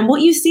 And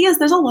what you see is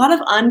there's a lot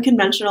of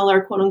unconventional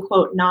or quote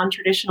unquote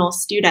non-traditional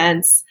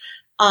students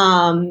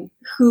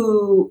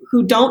who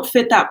don't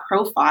fit that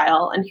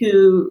profile and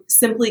who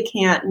simply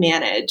can't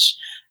manage.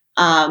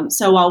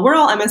 So while we're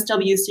all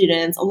MSW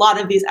students, a lot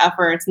of these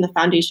efforts and the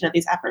foundation of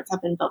these efforts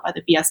have been built by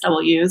the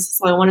BSWs.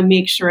 So I want to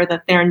make sure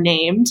that they're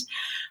named.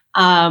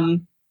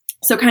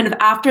 So kind of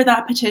after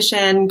that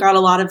petition, got a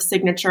lot of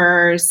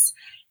signatures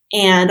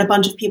and a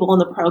bunch of people in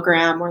the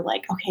program were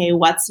like, okay,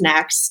 what's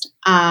next?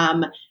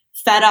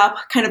 Fed Up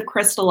kind of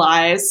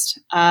crystallized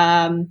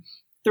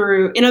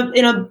through in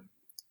a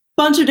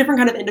bunch of different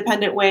kind of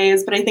independent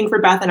ways. But I think for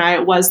Beth and I,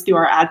 it was through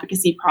our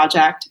advocacy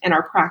project and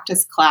our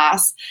practice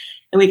class.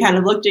 And we kind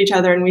of looked at each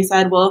other and we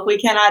said, well, if we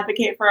can't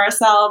advocate for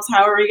ourselves,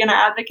 how are we going to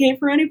advocate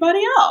for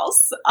anybody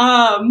else?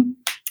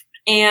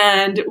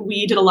 And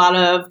we did a lot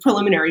of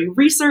preliminary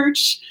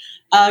research,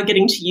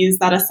 getting to use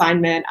that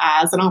assignment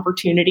as an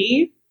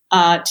opportunity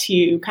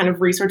to kind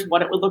of research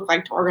what it would look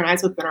like to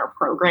organize within our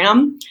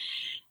program.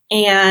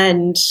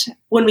 And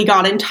when we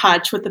got in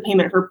touch with the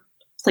Payment for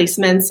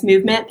Placements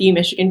movement, the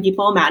Michigan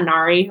people, Matt and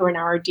Ari, who are now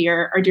our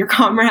dear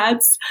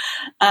comrades,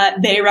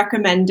 they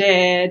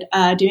recommended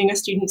doing a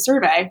student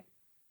survey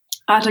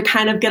to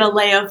kind of get a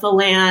lay of the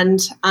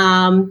land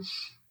and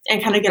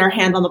kind of get our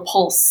hand on the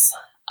pulse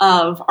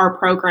of our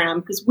program,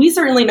 because we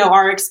certainly know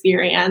our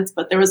experience,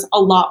 but there was a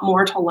lot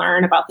more to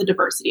learn about the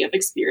diversity of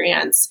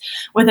experience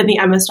within the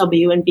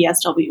MSW and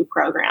BSW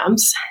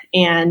programs.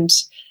 And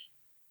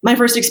my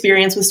first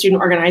experience with student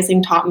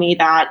organizing taught me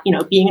that,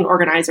 being an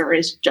organizer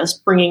is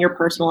just bringing your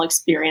personal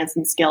experience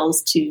and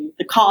skills to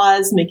the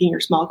cause, making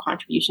your small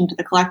contribution to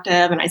the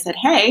collective. And I said,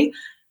 hey,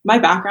 my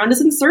background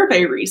is in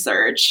survey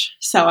research.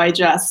 So I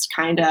just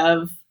kind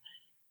of,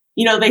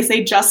 they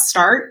say just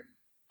start.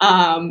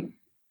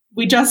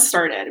 We just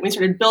started. We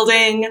started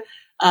building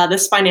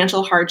this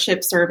financial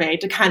hardship survey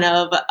to kind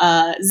of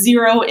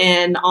zero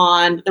in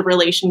on the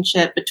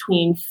relationship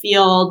between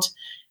field,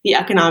 the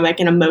economic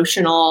and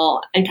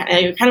emotional, and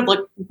kind of like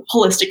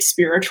holistic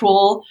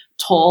spiritual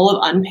toll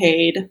of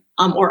unpaid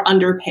or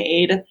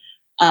underpaid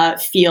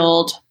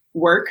field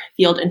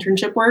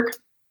internship work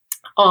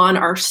on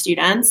our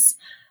students.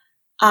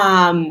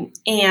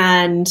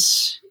 And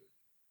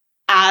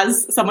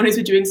as someone who's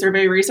been doing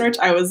survey research,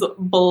 I was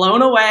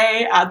blown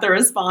away at the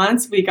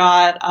response. We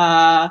got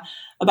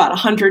about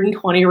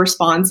 120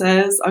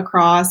 responses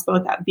across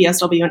both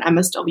BSW and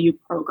MSW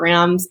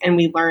programs, and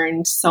we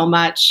learned so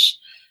much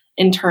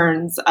in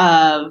terms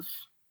of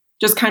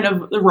just kind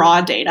of the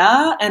raw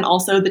data and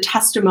also the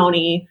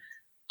testimony,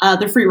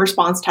 the free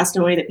response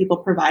testimony that people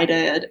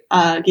provided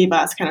gave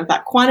us kind of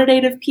that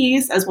quantitative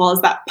piece as well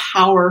as that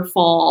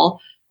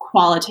powerful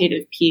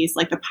qualitative piece,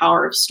 like the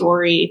power of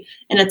story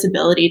and its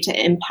ability to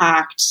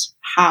impact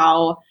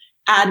how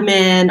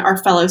admin, our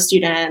fellow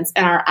students,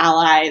 and our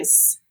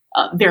allies,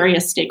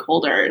 various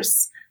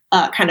stakeholders,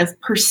 kind of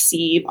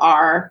perceive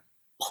our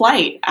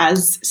plight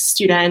as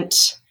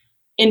student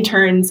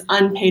interns,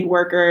 unpaid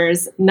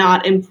workers,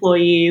 not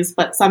employees,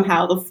 but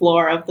somehow the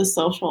floor of the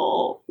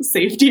social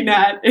safety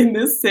net in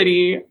this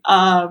city.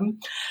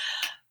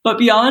 But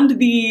beyond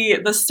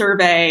the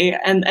survey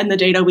and the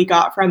data we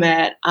got from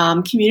it,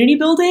 community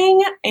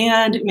building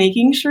and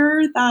making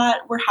sure that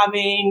we're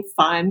having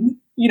fun,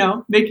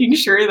 making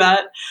sure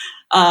that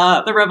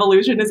the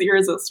revolution is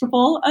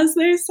irresistible, as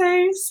they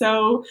say.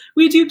 So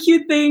we do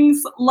cute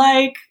things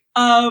like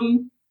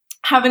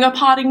having a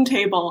potting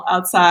table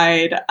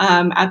outside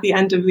at the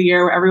end of the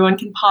year where everyone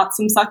can pot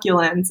some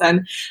succulents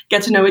and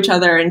get to know each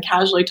other and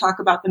casually talk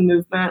about the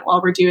movement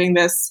while we're doing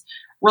this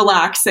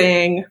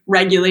relaxing,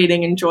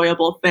 regulating,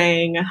 enjoyable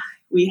thing.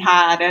 We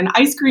had an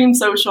ice cream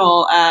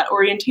social at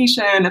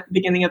orientation at the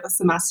beginning of the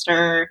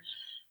semester.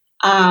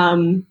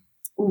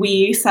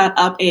 We set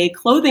up a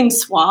clothing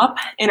swap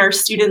in our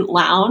student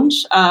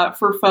lounge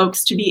for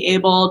folks to be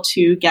able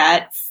to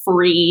get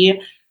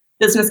free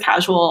business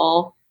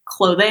casual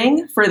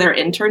clothing for their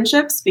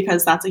internships,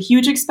 because that's a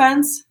huge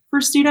expense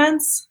for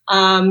students.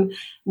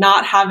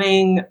 Not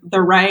having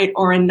the right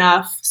or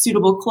enough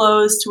suitable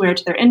clothes to wear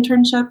to their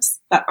internships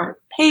that aren't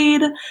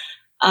paid.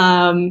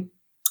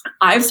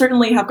 I've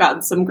certainly have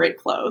gotten some great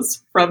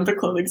clothes from the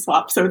clothing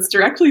swap, so it's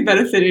directly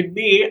benefited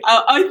me.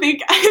 I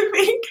think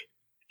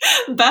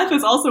Beth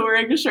is also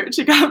wearing a shirt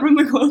she got from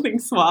the clothing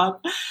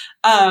swap.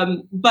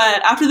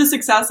 But after the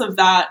success of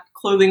that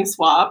clothing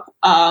swap,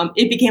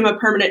 it became a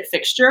permanent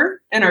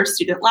fixture in our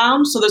student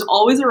lounge. So there's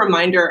always a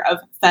reminder of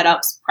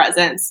FedUp's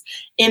presence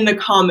in the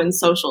common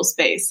social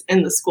space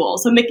in the school.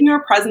 So making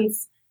our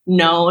presence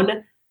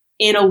known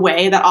in a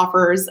way that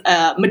offers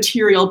a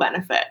material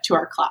benefit to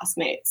our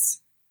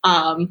classmates.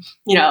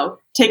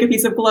 Take a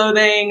piece of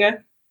clothing,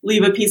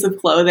 leave a piece of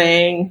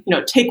clothing,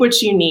 take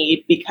what you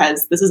need,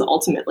 because this is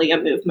ultimately a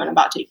movement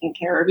about taking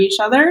care of each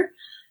other.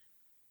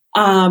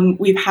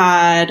 We've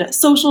had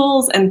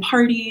socials and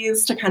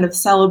parties to kind of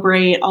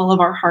celebrate all of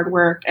our hard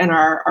work and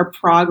our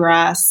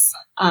progress.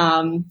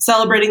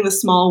 Celebrating the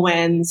small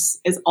wins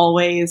is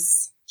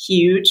always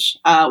huge,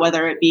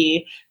 whether it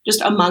be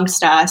just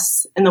amongst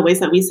us in the ways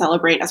that we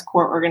celebrate as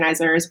core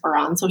organizers or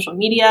on social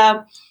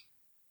media.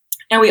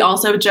 And we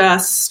also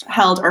just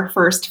held our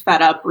first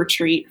FedUp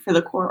retreat for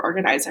the core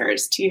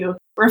organizers to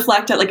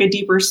reflect at like a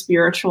deeper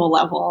spiritual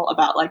level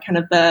about like kind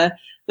of the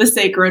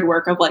sacred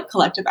work of like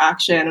collective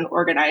action and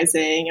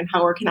organizing, and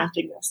how we're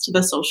connecting this to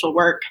the social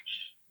work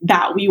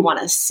that we want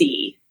to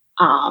see,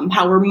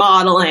 how we're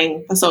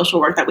modeling the social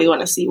work that we want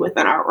to see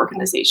within our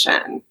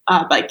organization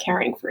by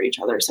caring for each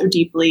other so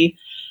deeply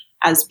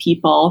as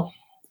people.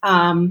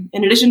 In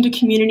addition to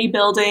community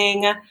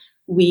building,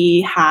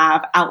 we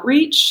have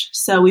outreach.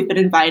 So we've been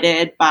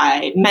invited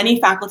by many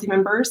faculty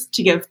members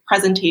to give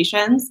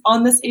presentations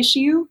on this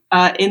issue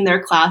in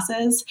their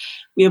classes.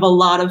 We have a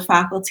lot of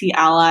faculty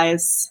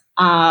allies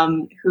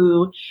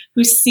who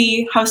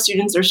see how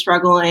students are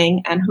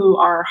struggling and who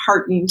are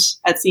heartened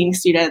at seeing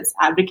students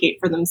advocate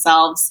for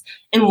themselves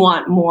and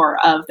want more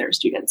of their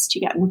students to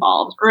get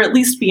involved, or at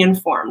least be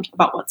informed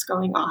about what's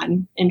going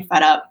on in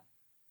FedUp.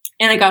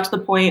 And I got to the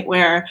point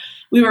where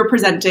we were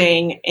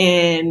presenting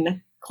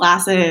in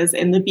classes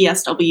in the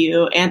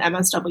BSW and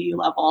MSW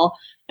level,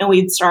 and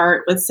we'd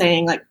start with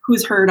saying like,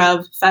 who's heard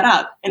of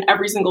FedUp? And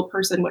every single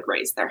person would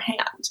raise their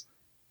hand,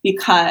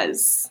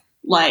 because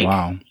like,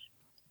 wow.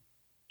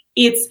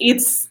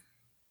 It's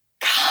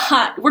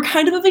we're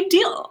kind of a big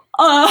deal.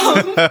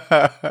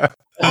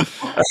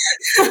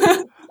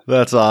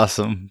 That's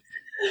awesome.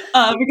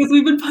 Because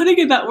we've been putting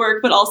in that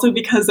work, but also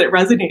because it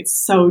resonates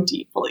so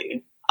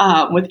deeply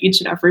with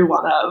each and every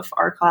one of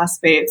our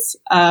classmates.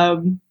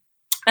 And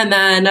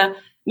then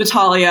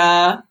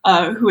Natalia,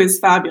 who is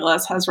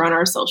fabulous, has run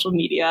our social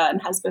media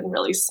and has been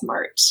really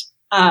smart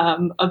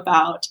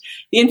about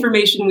the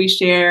information we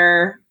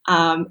share,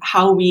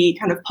 how we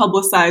kind of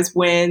publicize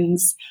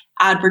wins,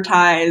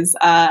 advertise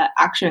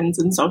actions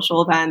and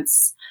social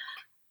events.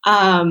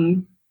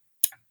 And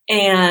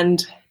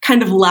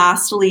kind of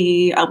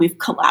lastly, we've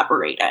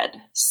collaborated.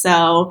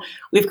 So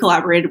we've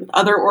collaborated with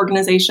other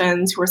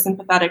organizations who are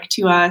sympathetic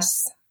to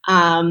us.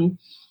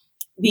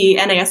 The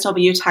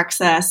NASW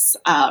Texas,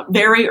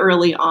 very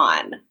early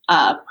on,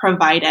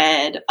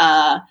 provided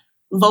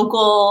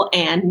vocal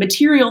and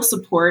material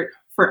support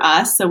for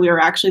us. So we were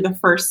actually the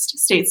first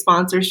state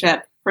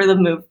sponsorship for the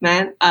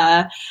movement,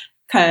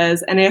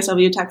 because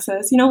NASW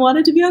Texas,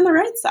 wanted to be on the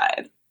right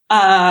side.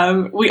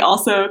 We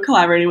also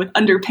collaborated with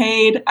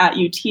Underpaid at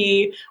UT,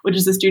 which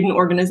is a student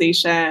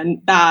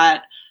organization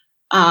that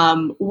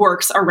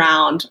works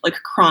around like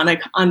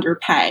chronic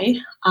underpay,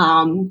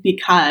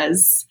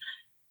 because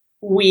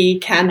we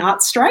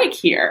cannot strike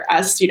here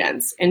as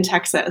students in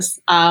Texas.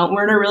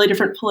 We're in a really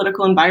different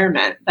political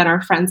environment than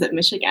our friends at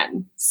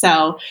Michigan.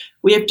 So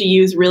we have to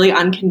use really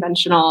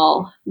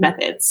unconventional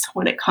methods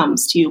when it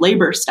comes to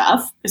labor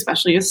stuff,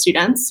 especially as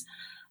students.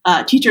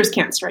 Teachers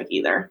can't strike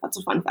either. That's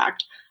a fun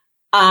fact.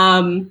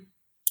 And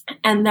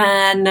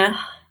then,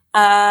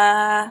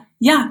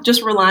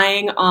 just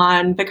relying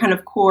on the kind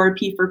of core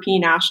P4P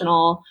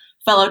national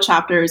fellow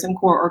chapters and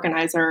core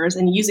organizers,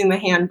 and using the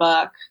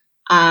handbook,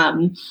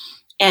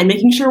 and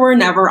making sure we're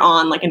never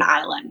on like an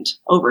island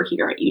over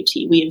here at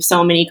UT. We have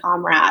so many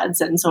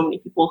comrades and so many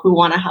people who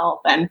want to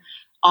help and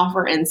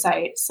offer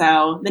insight.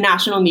 So the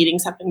national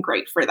meetings have been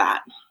great for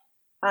that.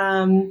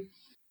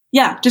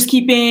 Just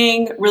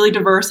keeping really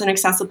diverse and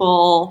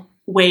accessible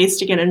ways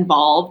to get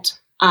involved.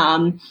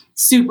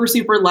 Super,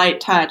 super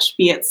light touch,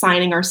 be it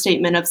signing our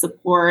statement of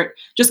support,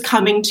 just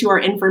coming to our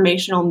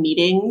informational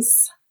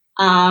meetings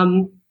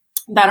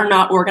that are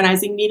not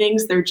organizing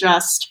meetings. They're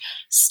just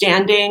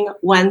standing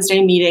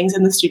Wednesday meetings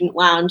in the student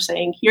lounge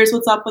saying, here's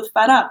what's up with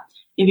FedUp.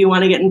 If you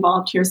want to get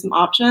involved, here's some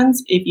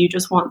options. If you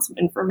just want some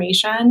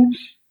information,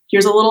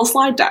 here's a little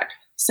slide deck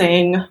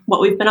saying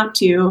what we've been up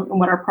to and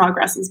what our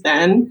progress has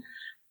been,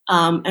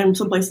 and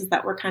some places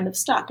that we're kind of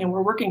stuck and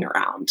we're working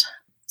around.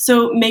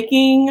 So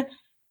making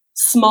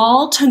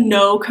small to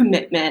no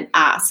commitment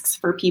asks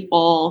for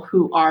people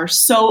who are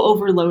so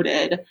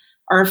overloaded,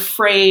 are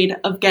afraid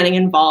of getting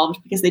involved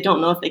because they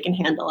don't know if they can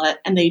handle it.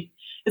 And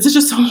it's just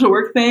a social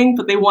work thing,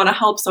 but they want to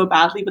help so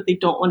badly, but they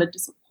don't want to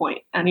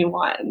disappoint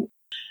anyone.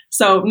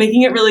 So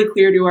making it really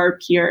clear to our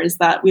peers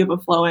that we have a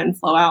flow in,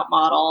 flow out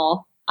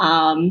model.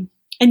 And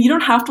you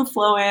don't have to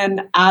flow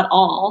in at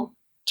all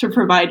to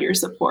provide your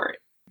support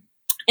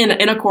in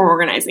a core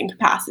organizing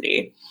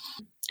capacity.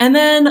 And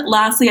then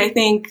lastly, I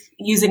think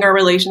using our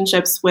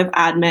relationships with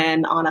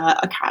admin on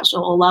a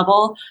casual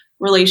level,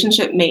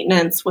 relationship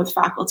maintenance with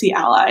faculty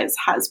allies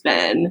has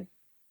been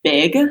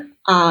big.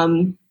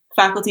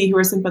 Faculty who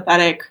are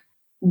sympathetic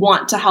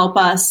want to help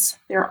us.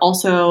 They're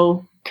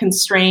also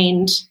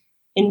constrained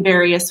in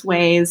various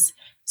ways.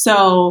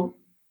 So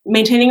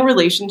maintaining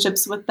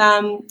relationships with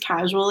them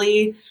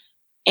casually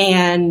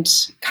and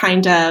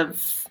kind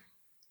of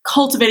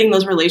cultivating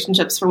those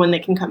relationships for when they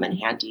can come in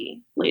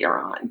handy later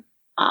on.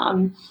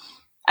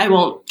 I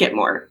won't get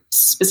more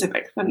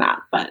specific than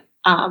that, but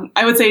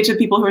I would say to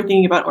people who are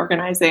thinking about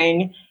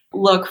organizing,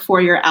 look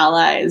for your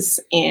allies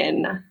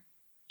in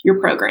your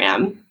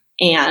program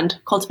and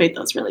cultivate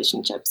those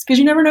relationships, because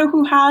you never know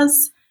who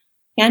has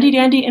handy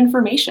dandy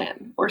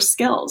information or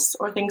skills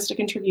or things to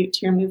contribute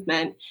to your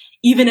movement,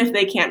 even if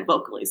they can't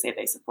vocally say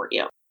they support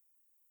you.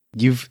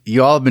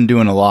 You all have been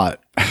doing a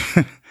lot,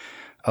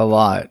 a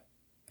lot.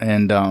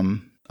 And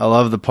I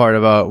love the part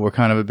about we're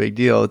kind of a big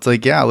deal. It's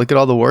like, yeah, look at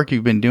all the work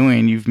you've been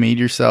doing. You've made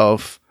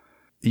yourself,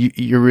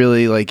 you're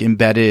really like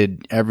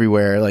embedded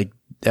everywhere. Like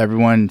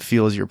everyone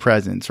feels your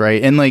presence,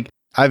 right? And like,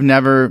 I've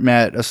never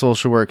met a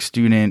social work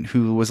student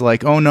who was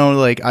like, oh no,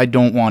 like I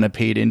don't want a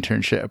paid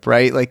internship,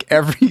 right? Like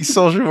every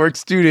social work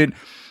student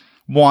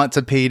wants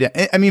a paid,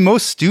 I mean,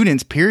 most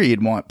students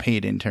period want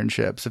paid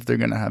internships if they're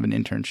going to have an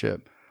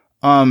internship.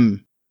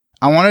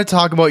 I want to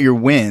talk about your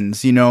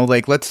wins,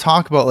 like let's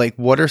talk about like,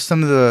 what are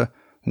some of the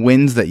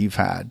wins that you've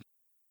had?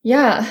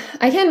 Yeah,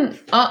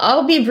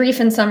 I'll be brief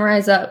and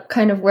summarize up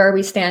kind of where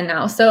we stand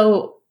now.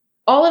 So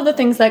all of the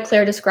things that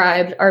Claire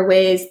described are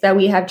ways that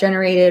we have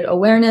generated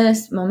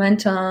awareness,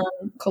 momentum,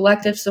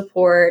 collective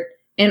support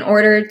in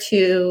order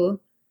to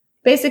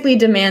basically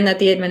demand that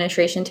the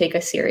administration take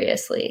us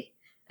seriously.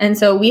 And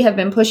so we have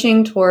been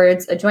pushing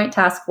towards a joint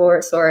task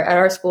force, or at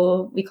our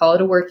school, we call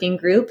it a working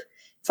group,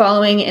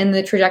 following in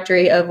the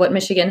trajectory of what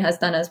Michigan has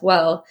done as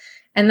well.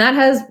 And that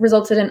has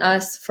resulted in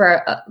us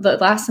for the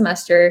last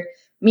semester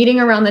meeting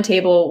around the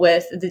table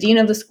with the dean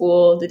of the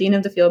school, the dean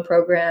of the field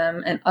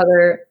program, and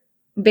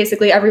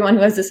basically everyone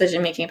who has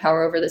decision-making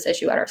power over this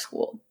issue at our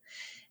school.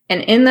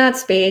 And in that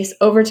space,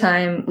 over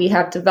time, we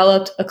have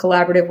developed a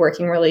collaborative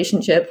working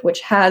relationship,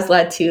 which has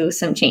led to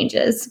some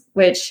changes,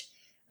 which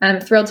I'm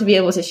thrilled to be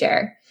able to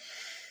share.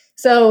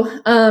 So,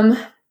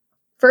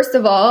 first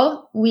of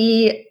all,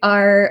 we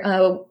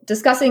are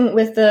discussing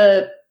with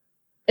the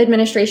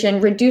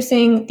administration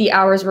reducing the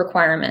hours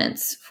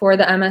requirements for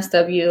the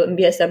MSW and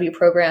BSW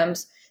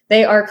programs.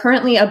 They are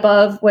currently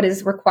above what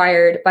is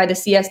required by the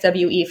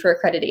CSWE for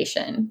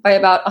accreditation by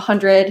about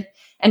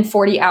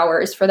 140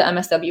 hours for the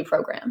MSW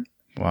program.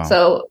 Wow.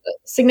 So a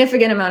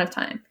significant amount of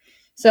time.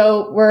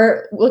 So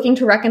we're looking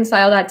to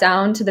reconcile that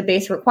down to the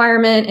base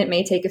requirement. It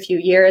may take a few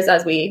years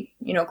as we,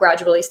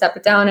 gradually step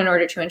it down in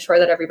order to ensure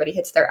that everybody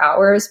hits their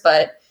hours,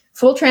 but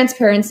full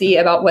transparency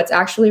about what's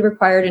actually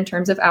required in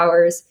terms of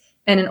hours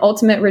and an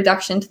ultimate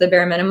reduction to the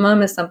bare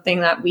minimum is something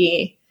that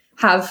we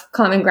have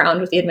common ground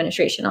with the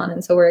administration on.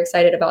 And so we're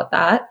excited about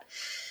that.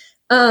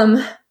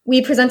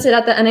 We presented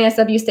at the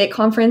NASW State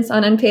Conference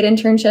on unpaid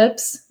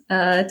internships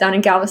down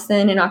in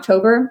Galveston in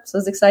October. So it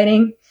was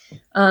exciting.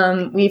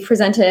 We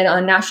presented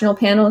on national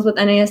panels with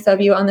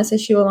NASW on this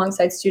issue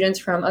alongside students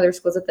from other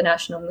schools of the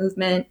national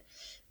movement.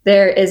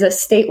 There is a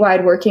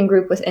statewide working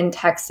group within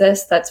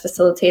Texas that's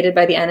facilitated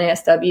by the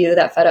NASW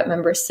that FedUp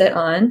members sit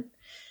on.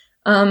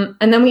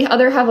 And then we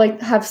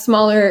have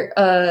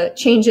smaller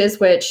changes,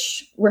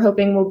 which we're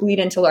hoping will bleed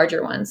into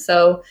larger ones.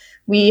 So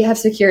we have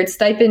secured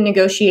stipend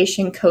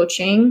negotiation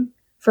coaching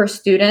for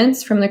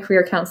students from the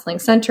Career Counseling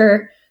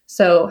Center.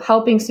 So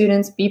helping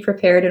students be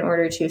prepared in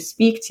order to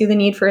speak to the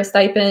need for a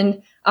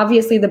stipend.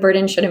 Obviously, the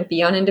burden shouldn't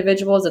be on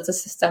individuals. It's a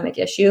systemic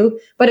issue.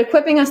 But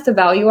equipping us to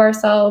value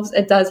ourselves,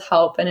 it does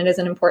help, and it is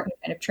an important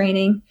kind of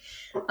training.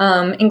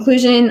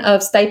 Inclusion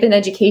of stipend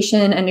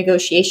education and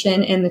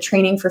negotiation in the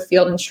training for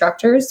field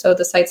instructors, so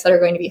the sites that are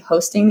going to be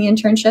hosting the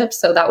internships.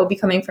 So that will be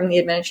coming from the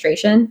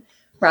administration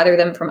rather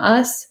than from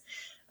us.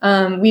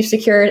 We've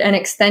secured an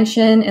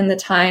extension in the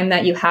time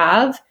that you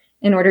have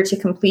in order to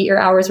complete your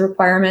hours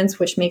requirements,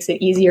 which makes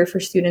it easier for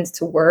students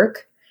to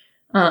work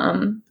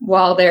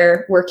while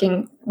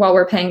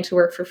we're paying to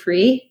work for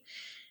free.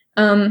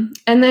 And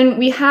then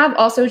we have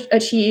also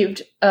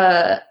achieved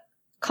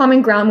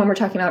common ground when we're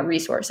talking about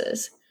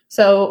resources.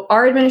 So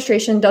our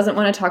administration doesn't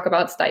want to talk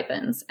about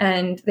stipends,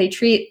 and they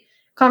treat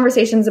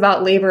conversations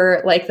about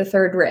labor like the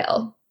third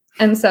rail.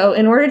 And so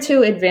in order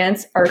to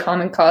advance our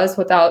common cause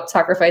without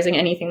sacrificing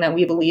anything that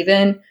we believe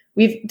in,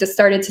 we've just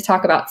started to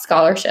talk about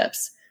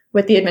scholarships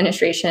with the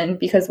administration,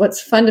 because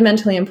what's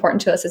fundamentally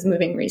important to us is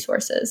moving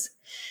resources.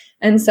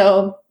 And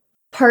so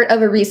part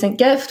of a recent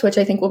gift, which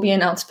I think will be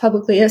announced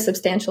publicly, a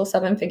substantial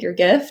 7-figure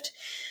gift,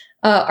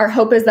 our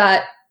hope is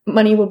that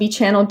money will be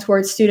channeled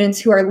towards students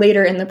who are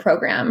later in the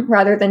program,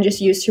 rather than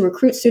just used to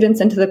recruit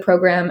students into the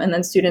program, and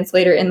then students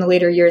later in the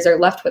later years are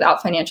left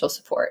without financial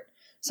support.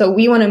 So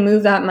we want to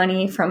move that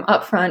money from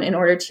upfront in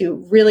order to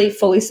really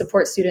fully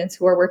support students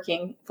who are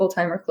working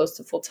full-time or close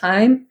to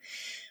full-time.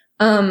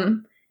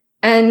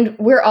 And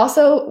we're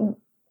also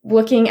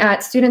looking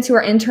at students who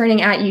are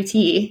interning at UT.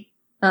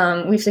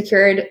 We've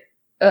secured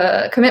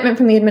a commitment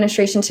from the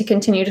administration to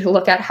continue to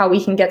look at how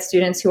we can get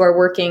students who are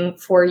working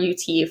for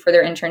UT for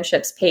their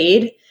internships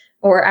paid,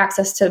 or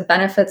access to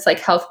benefits like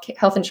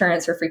health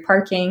insurance or free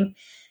parking.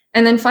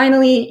 And then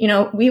finally,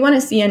 we want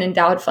to see an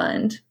endowed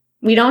fund.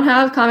 We don't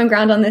have common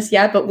ground on this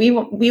yet, but we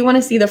want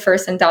to see the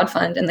first endowed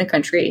fund in the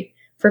country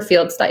for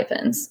field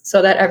stipends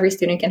so that every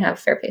student can have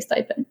a fair pay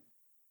stipend.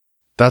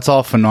 That's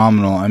all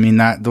phenomenal. I mean,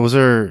 those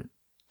are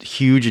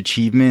huge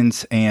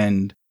achievements,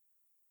 and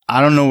I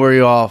don't know where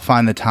you all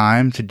find the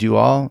time to do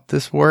all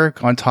this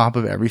work on top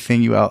of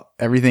everything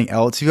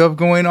else you have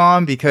going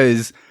on,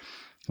 because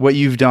what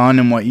you've done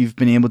and what you've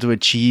been able to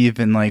achieve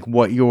and like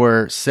what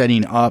you're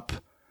setting up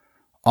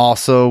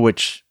also,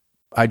 which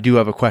I do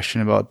have a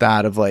question about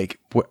that of like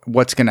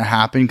what's going to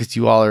happen, because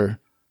you all are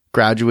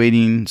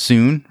graduating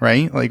soon,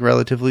 right? Like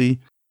relatively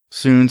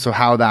soon. So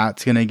how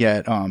that's going to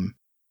get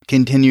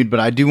continued. But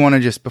I do want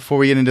to just, before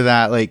we get into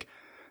that, like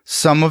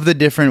some of the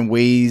different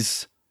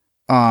ways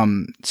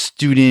paid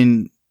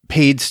student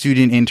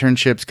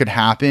internships could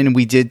happen.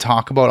 We did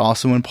talk about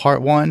also in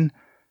part one,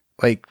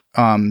 like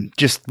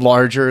just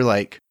larger,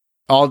 like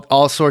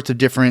all sorts of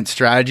different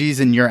strategies,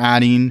 and you're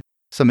adding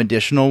some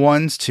additional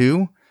ones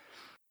too.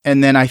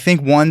 And then I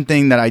think one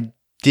thing that I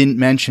didn't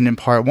mention in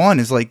part one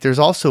is like there's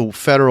also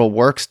federal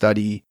work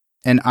study,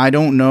 and I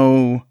don't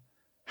know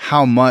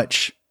how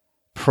much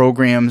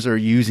programs are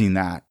using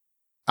that.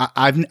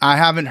 I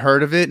haven't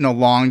heard of it in a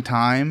long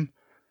time,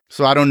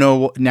 so I don't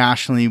know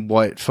nationally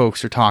what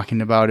folks are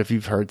talking about, if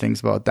you've heard things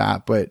about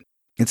that, but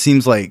it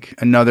seems like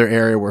another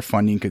area where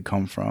funding could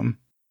come from.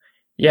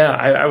 Yeah,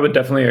 I would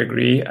definitely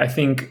agree. I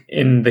think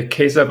in the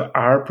case of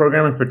our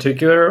program in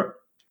particular,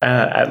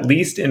 at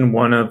least in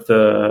one of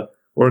the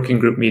working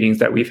group meetings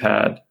that we've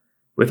had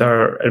with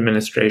our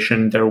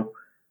administration,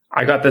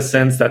 I got the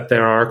sense that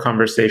there are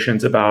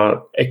conversations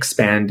about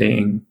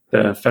expanding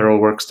the federal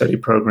work study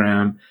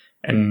program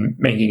and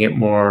making it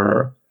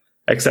more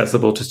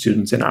accessible to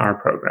students in our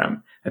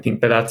program. I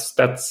think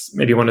that's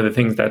maybe one of the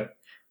things that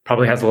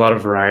probably has a lot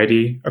of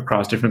variety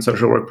across different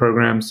social work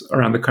programs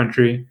around the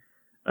country.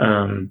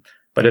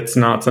 But it's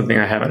not something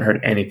I haven't heard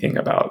anything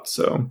about.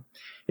 So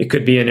it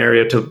could be an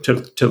area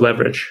to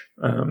leverage.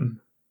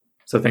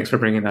 So thanks for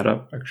bringing that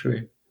up,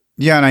 actually.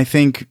 Yeah, and I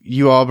think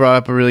you all brought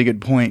up a really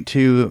good point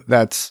too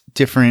that's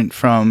different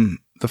from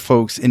the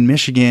folks in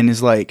Michigan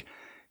is like,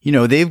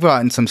 they've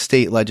gotten some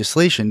state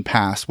legislation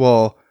passed.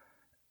 Well,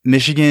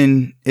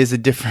 Michigan is a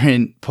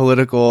different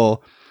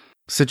political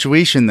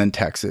situation than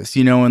Texas,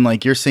 and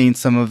like you're saying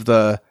some of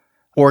the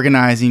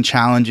organizing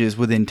challenges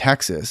within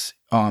Texas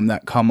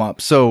that come up.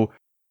 So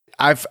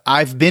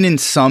I've been in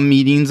some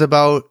meetings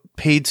about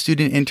paid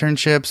student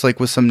internships, like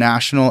with some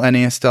national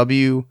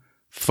NASW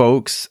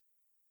folks,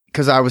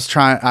 because I was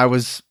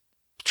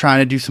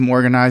trying to do some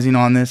organizing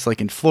on this,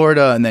 like in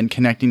Florida, and then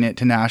connecting it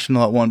to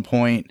national at one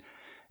point.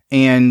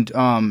 And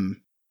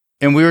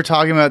we were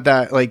talking about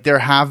that, like there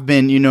have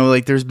been,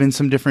 like there's been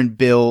some different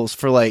bills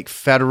for like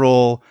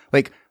federal,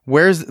 like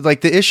where's, like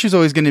the issue is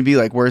always going to be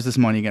like, where's this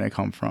money going to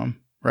come from?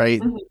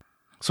 Right. Mm-hmm.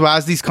 So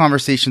as these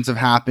conversations have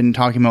happened,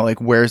 talking about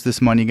like, where's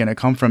this money going to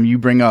come from? You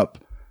bring up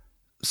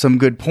some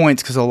good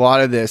points, because a lot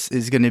of this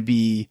is going to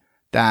be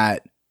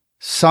that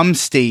some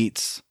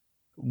states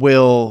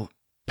will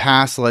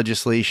pass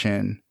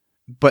legislation,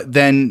 but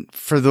then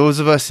for those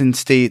of us in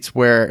states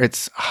where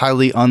it's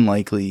highly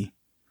unlikely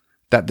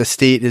that the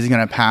state is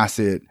going to pass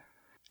it,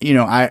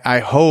 I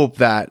hope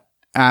that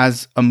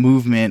as a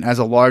movement, as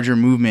a larger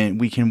movement,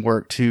 we can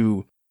work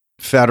to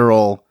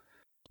federal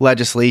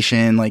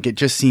legislation. Like it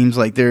just seems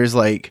like there's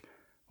like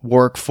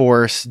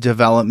workforce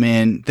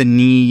development. The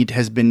need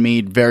has been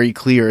made very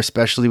clear,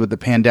 especially with the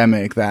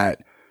pandemic,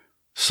 that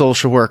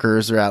social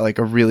workers are at like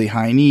a really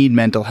high need.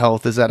 Mental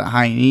health is at a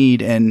high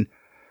need. And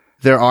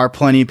there are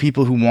plenty of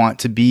people who want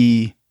to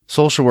be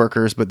social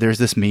workers, but there's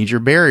this major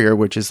barrier,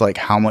 which is like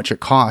how much it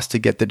costs to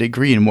get the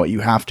degree and what you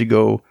have to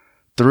go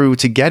through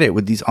to get it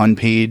with these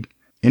unpaid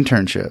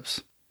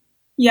internships.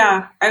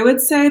 Yeah, I would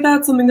say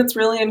that something that's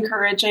really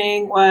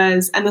encouraging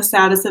was, and the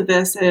status of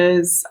this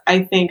is,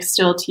 I think,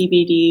 still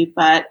TBD,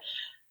 but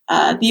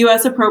the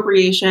U.S.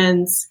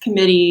 Appropriations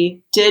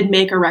Committee did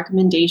make a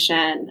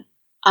recommendation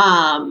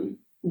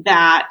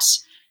that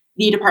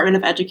the Department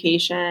of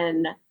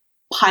Education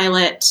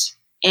pilot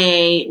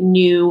a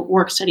new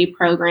work study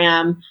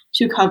program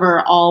to cover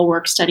all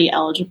work study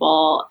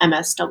eligible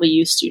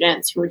MSW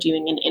students who are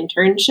doing an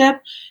internship.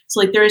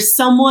 So like there is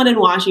someone in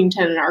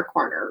Washington in our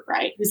corner,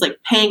 right, who's like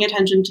paying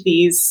attention to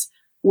these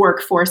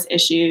workforce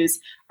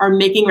issues, are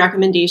making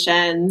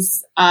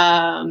recommendations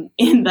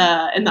in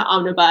the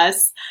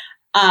omnibus.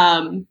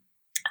 And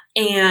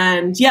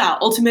yeah,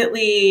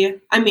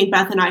 ultimately, I mean,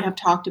 Beth and I have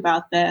talked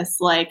about this,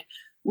 like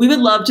we would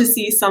love to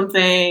see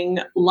something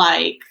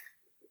like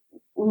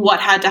what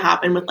had to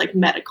happen with like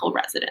medical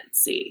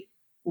residency,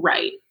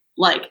 right?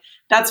 Like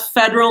that's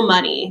federal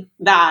money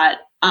that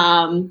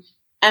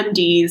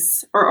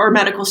MDs or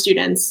medical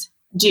students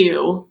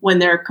do when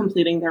they're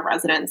completing their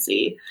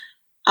residency.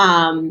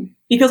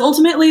 Because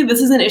ultimately,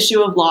 this is an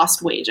issue of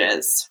lost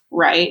wages,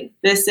 right?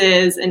 This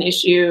is an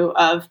issue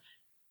of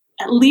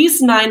at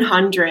least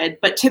 900,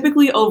 but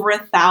typically over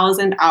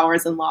 1,000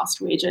 hours in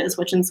lost wages,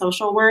 which in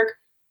social work,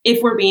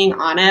 if we're being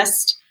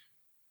honest,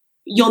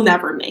 you'll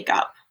never make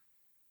up,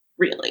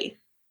 really.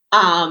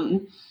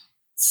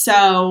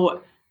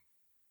 So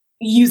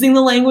using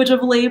the language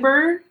of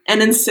labor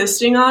and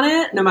insisting on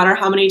it, no matter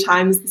how many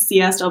times the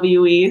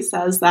CSWE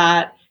says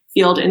that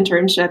field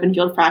internship and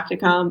field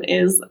practicum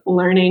is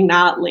learning,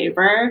 not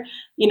labor,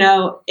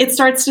 it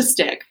starts to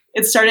stick.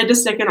 It started to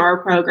stick in our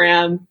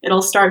program.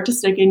 It'll start to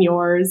stick in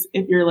yours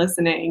if you're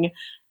listening,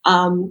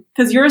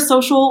 because you're a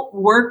social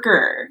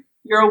worker.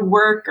 You're a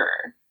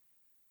worker.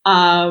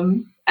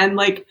 And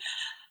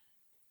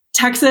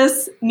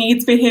Texas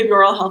needs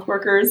behavioral health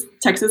workers.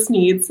 Texas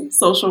needs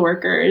social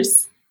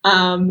workers.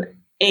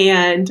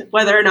 And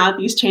whether or not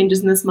these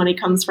changes in this money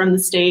comes from the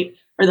state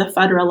or the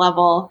federal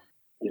level,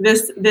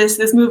 this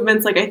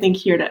movement's I think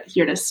here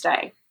to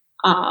stay.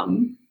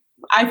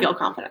 I feel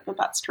confident that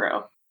that's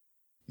true.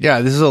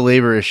 Yeah, this is a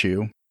labor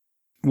issue,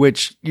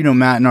 which,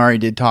 Matt and Ari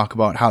did talk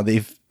about how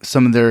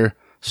some of their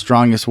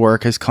strongest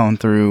work has come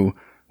through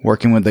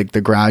working with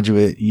the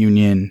graduate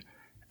union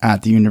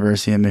at the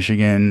University of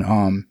Michigan.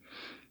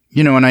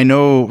 And I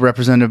know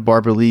Representative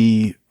Barbara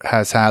Lee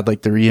has had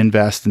the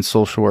Reinvest in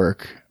Social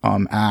Work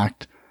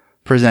Act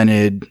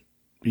presented,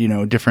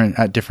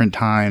 at different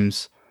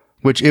times,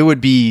 which it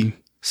would be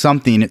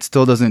something. It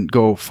still doesn't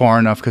go far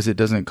enough because it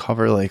doesn't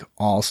cover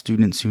all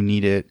students who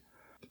need it,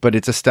 but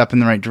it's a step in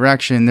the right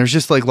direction. There's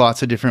just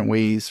lots of different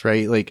ways,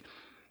 right?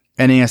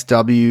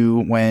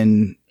 NASW,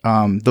 when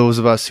those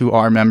of us who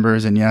are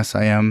members, and yes,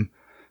 I am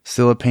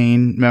still a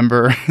paying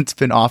member. It's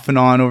been off and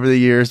on over the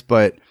years,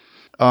 but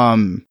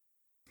when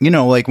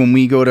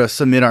we go to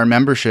submit our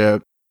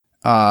membership,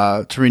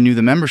 to renew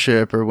the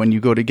membership, or when you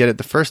go to get it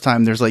the first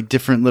time, there's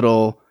different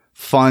little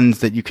funds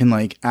that you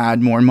can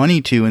add more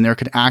money to. And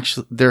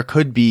there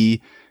could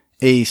be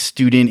a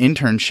student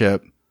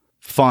internship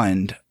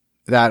fund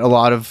that a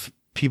lot of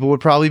people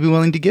would probably be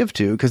willing to give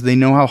to because they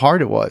know how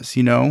hard it was,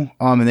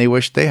 and they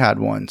wish they had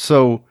one.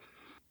 So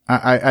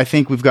I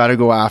think we've got to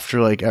go after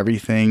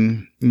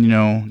everything,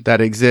 that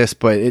exists,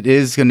 but it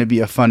is going to be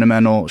a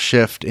fundamental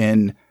shift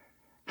in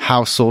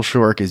how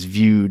social work is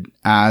viewed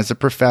as a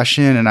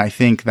profession. And I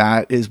think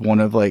that is one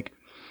of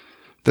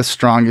the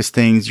strongest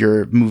things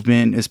your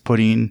movement is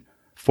putting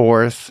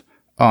forth,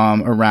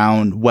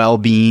 around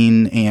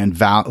well-being and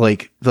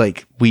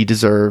we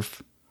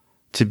deserve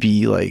to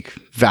be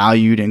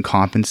valued and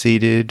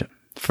compensated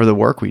for the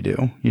work we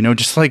do,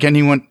 just like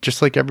anyone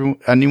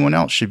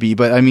else should be.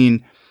 But I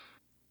mean,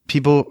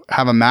 people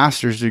have a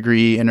master's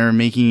degree and are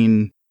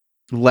making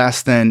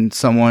less than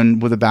someone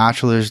with a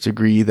bachelor's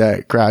degree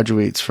that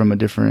graduates from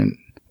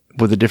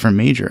with a different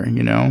major,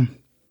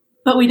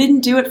 But we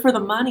didn't do it for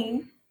the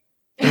money.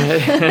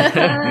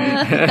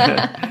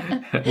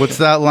 What's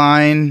that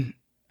line?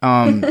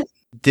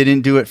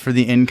 Didn't do it for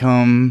the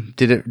income.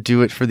 Did it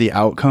do it for the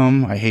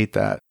outcome? I hate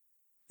that.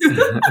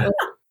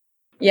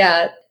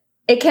 Yeah.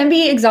 It can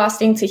be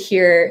exhausting to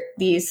hear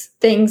these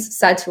things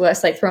said to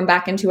us, thrown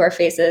back into our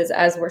faces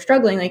as we're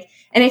struggling.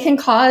 And it can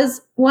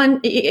cause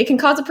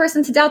a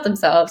person to doubt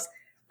themselves.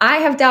 I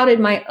have doubted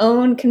my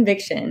own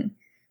conviction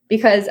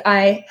because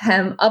I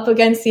am up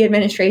against the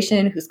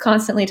administration who's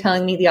constantly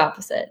telling me the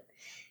opposite.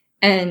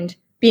 And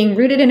being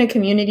rooted in a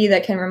community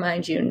that can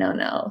remind you,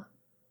 no,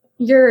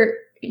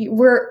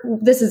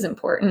 this is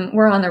important.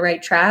 We're on the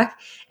right track.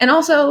 And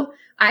also,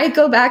 I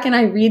go back and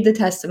I read the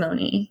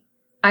testimony.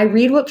 I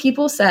read what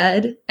people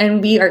said, and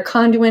we are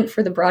conduits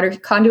for the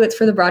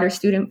broader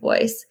student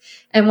voice.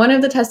 And one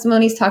of the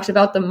testimonies talks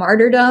about the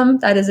martyrdom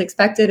that is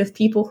expected of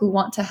people who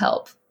want to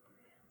help.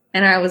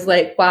 And I was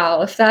like,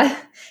 wow, if that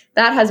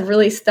has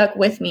really stuck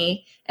with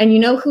me. And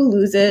who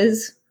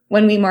loses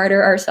when we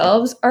martyr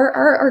ourselves are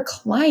our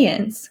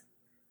clients.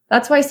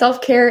 That's why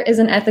self-care is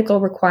an ethical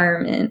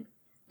requirement.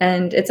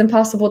 And it's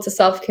impossible to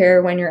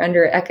self-care when you're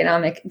under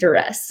economic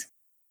duress.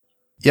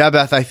 Yeah,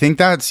 Beth, I think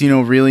that's,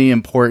 really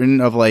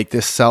important of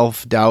this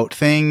self-doubt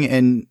thing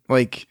and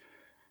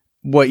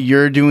what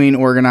you're doing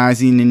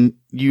organizing. And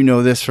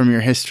this from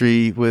your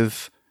history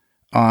with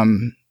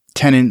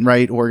tenant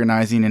right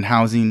organizing and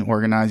housing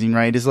organizing,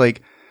 right? Is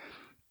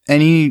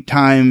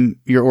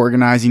anytime you're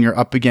organizing, you're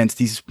up against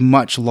these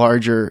much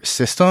larger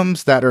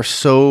systems that are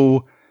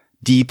so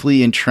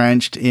deeply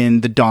entrenched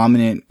in the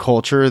dominant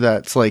culture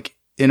that's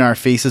in our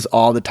faces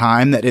all the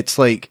time that it's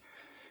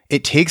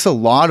it takes a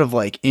lot of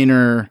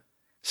inner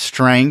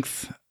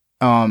strength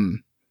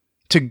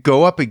to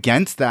go up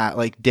against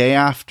that day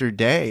after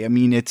day. I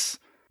mean, it's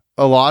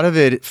a lot of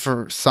it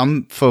for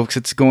some folks,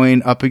 it's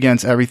going up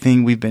against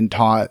everything we've been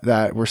taught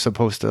that we're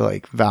supposed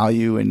to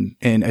value and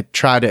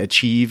try to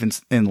achieve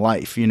in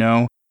life,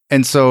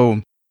 And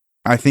so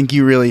I think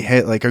you really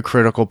hit a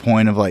critical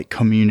point of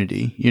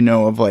community,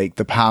 of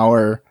the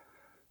power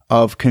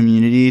of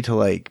community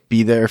to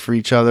be there for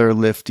each other,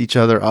 lift each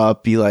other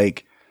up, be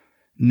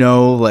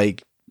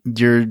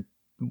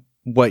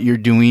what you're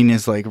doing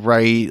is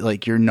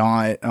right. You're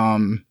not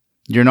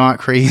you're not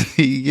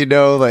crazy,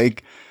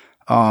 like,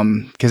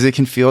 because it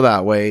can feel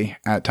that way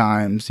at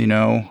times,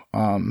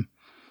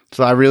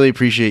 so I really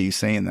appreciate you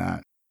saying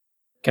that.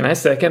 Can I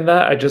second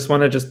that? I just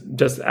want to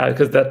just add,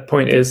 because that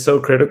point is so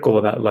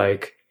critical, that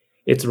like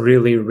it's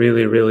really,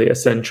 really, really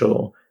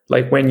essential.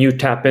 Like when you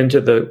tap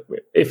into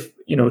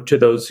to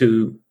those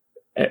who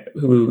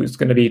is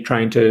going to be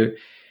trying to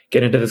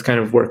get into this kind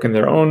of work in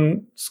their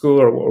own school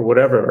or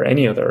whatever, or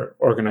any other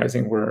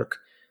organizing work,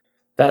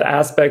 that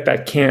aspect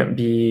that cannot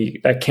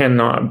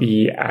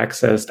be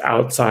accessed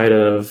outside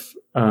of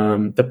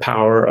the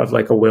power of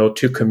like a will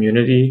to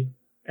community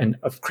and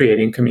of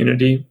creating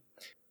community.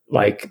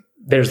 Like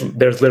there's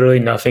literally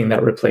nothing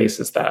that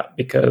replaces that,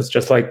 because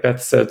just like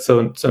Beth said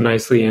so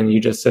nicely, and you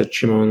just said,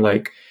 Shimon,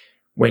 like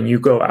when you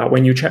go out,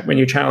 when you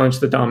challenge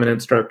the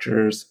dominant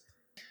structures,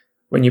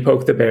 when you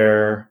poke the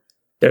bear,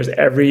 there's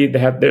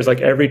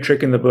like every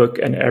trick in the book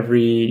and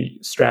every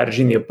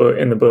strategy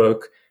in the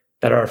book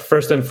that are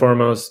first and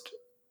foremost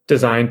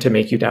designed to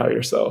make you doubt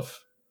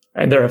yourself,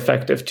 and they're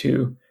effective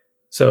too.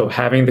 So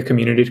having the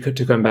community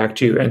to come back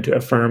to you and to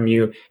affirm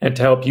you and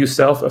to help you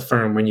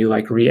self-affirm when you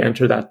like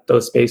re-enter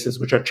those spaces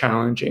which are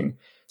challenging,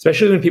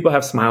 especially when people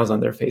have smiles on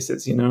their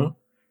faces,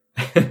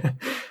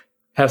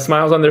 have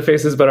smiles on their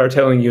faces, but are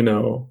telling you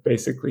no,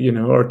 basically,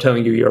 or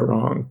telling you you're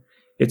wrong.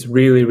 It's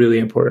really, really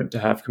important to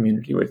have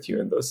community with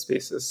you in those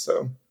spaces.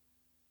 So,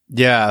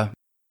 yeah,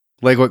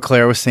 like what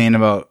Claire was saying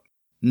about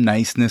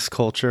niceness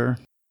culture.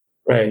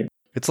 Right.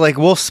 It's like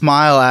we'll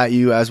smile at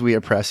you as we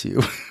oppress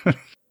you.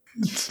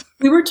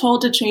 We were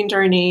told to change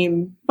our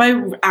name by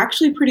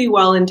actually pretty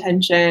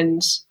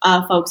well-intentioned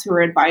folks who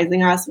were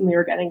advising us when we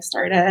were getting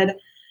started.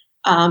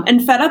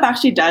 And Fed Up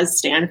actually does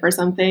stand for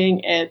something.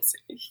 It's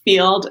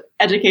Field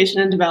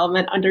Education and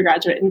Development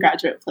Undergraduate and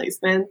Graduate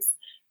Placements.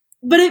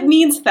 But it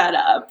means Fed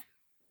Up.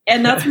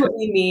 And that's what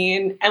we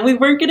mean. And we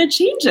weren't going to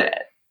change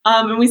it.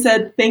 And we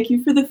said, thank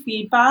you for the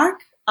feedback.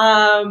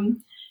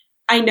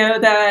 I know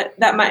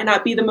that might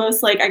not be the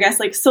most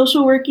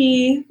social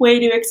worky way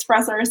to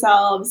express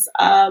ourselves.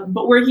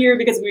 But we're here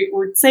because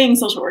we're saying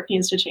social work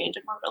needs to change,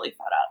 and we're really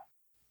fed up.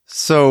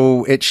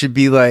 So it should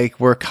be like,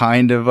 we're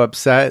kind of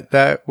upset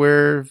that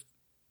we're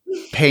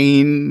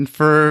paying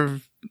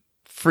for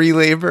free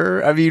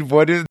labor. I mean,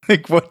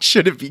 what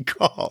should it be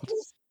called?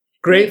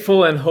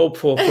 Grateful and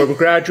hopeful for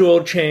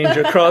gradual change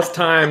across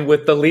time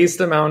with the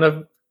least amount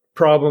of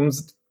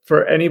problems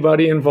for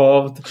anybody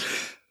involved,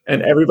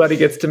 and everybody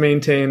gets to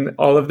maintain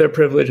all of their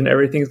privilege and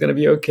everything's going to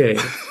be okay.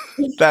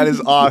 That is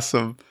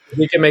awesome.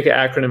 We can make an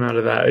acronym out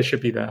of that. It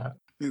should be that.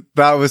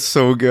 That was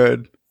so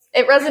good.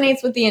 It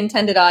resonates with the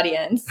intended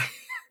audience.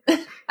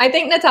 I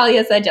think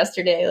Natalia said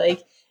yesterday,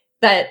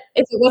 that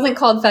if it wasn't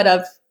called Fed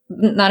Up,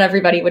 not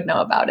everybody would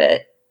know about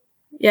it.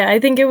 Yeah, I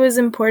think it was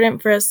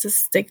important for us to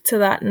stick to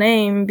that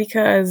name,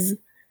 because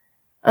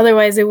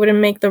otherwise it wouldn't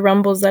make the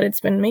rumbles that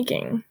it's been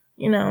making.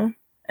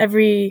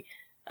 Every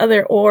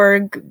other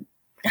org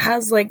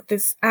has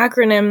this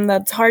acronym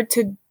that's hard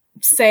to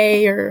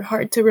say or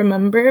hard to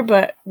remember,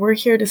 but we're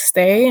here to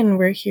stay and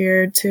we're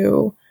here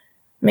to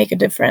make a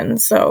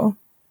difference. So,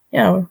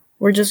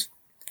 we're just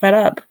fed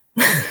up.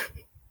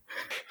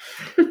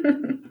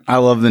 I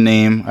love the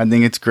name. I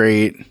think it's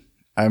great.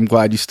 I'm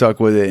glad you stuck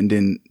with it and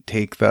didn't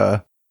take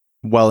the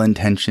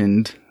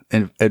well-intentioned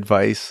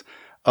advice.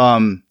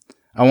 I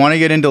want to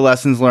get into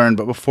lessons learned,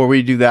 but before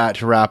we do that,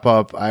 to wrap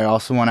up, I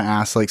also want to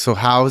ask, so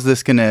how is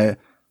this going to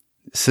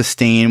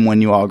sustain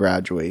when you all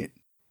graduate?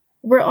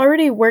 We're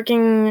already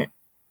working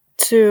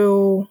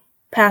to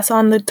pass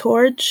on the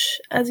torch,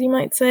 as you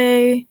might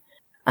say.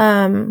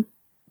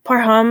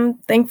 Parham,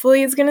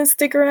 thankfully, is going to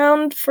stick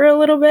around for a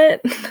little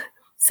bit,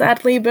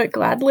 sadly but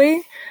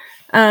gladly.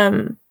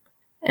 And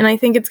I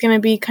think it's going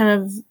to be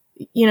kind of,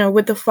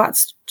 with the flat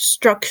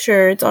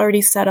structure, it's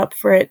already set up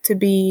for it to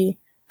be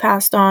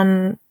passed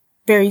on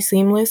very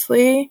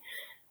seamlessly.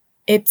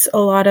 It's a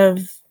lot of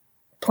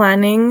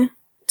planning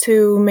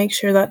to make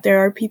sure that there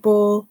are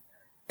people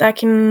that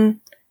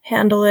can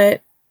handle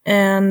it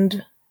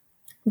and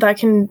that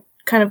can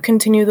kind of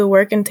continue the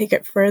work and take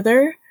it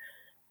further.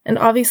 And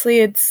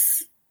obviously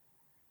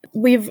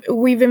we've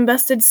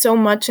invested so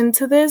much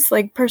into this.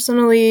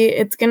 Personally,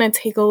 it's going to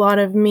take a lot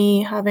of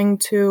me having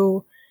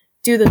to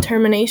do the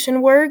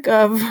termination work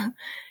of,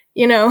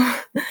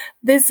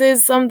 this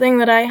is something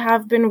that I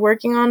have been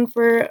working on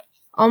for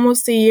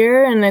almost a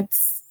year, and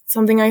it's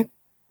something I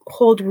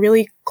hold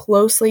really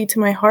closely to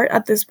my heart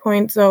at this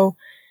point. So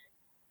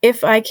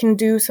if I can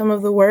do some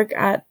of the work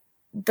at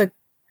the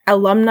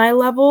alumni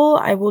level,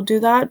 I will do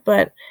that.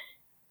 But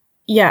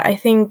yeah, I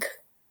think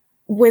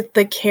with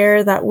the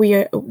care that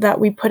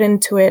we put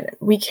into it,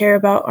 we care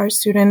about our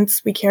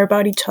students, we care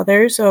about each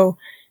other. So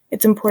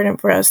it's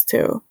important for us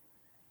to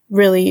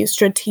really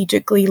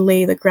strategically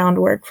lay the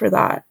groundwork for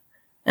that.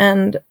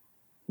 And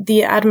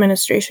the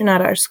administration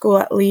at our school,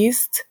 at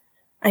least,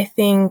 I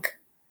think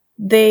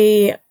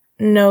they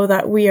know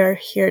that we are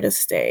here to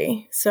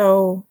stay.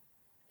 So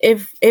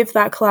if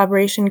that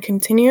collaboration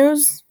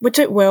continues, which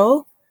it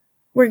will,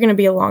 we're going to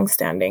be a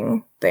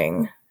long-standing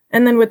thing.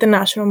 And then with the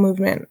national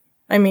movement,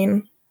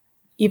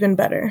 even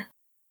better.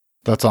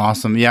 That's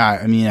awesome. Yeah,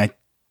 I mean,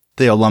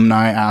 the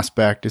alumni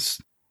aspect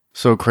is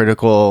so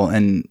critical,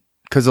 and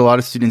because a lot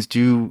of students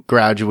do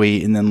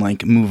graduate and then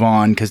like move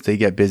on because they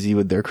get busy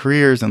with their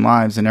careers and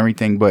lives and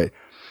everything, but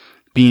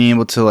being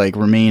able to like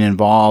remain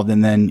involved,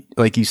 and then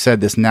like you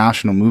said, this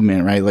national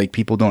movement, right? Like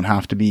people don't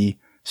have to be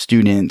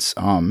students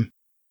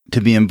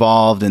to be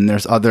involved, and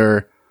there's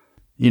other,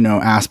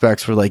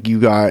 aspects where like you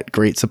got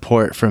great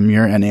support from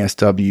your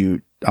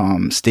NASW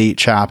state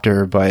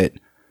chapter, but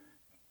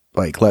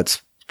like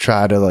let's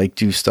try to like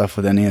do stuff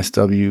with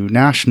NASW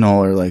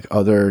national or like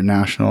other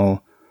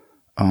national.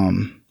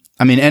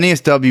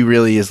 NASW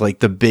really is like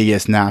the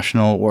biggest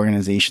national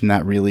organization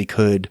that really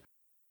could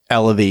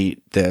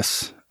elevate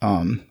this.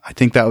 I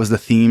think that was the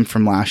theme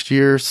from last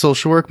year's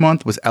Social Work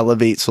Month, was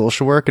elevate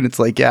social work. And it's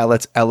like, yeah,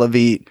 let's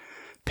elevate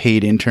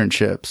paid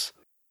internships.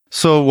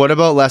 So what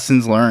about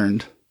lessons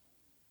learned?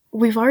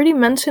 We've already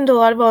mentioned a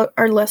lot about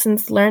our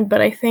lessons learned, but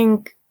I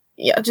think,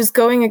 just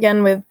going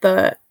again with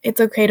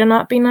it's okay to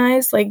not be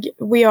nice. Like,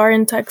 we are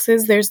in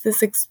Texas. There's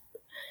this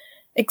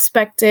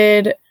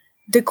expected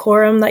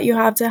decorum that you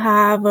have to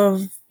have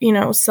of,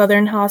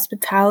 Southern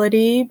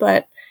hospitality.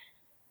 But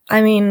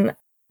I mean,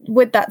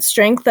 with that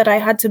strength that I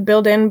had to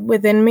build in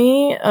within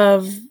me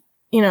of,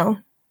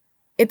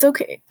 it's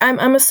okay.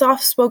 I'm a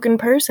soft-spoken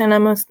person.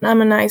 I'm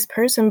a nice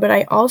person, but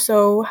I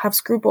also have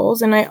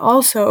scruples, and I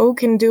also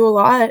can do a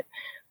lot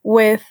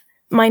with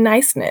my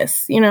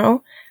niceness.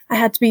 I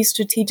had to be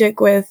strategic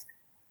with,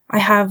 I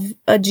have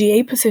a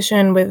GA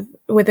position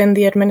within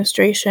the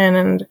administration,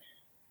 and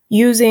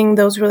using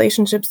those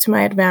relationships to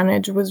my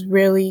advantage was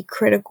really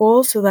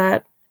critical so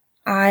that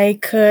I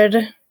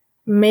could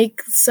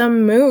make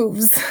some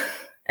moves.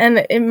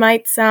 And it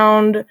might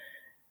sound,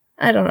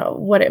 I don't know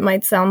what it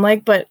might sound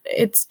like, but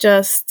it's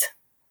just,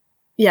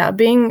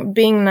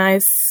 being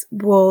nice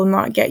will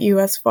not get you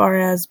as far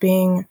as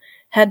being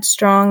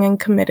headstrong and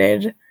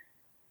committed.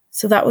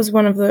 So that was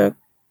one of the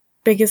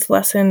biggest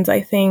lessons, I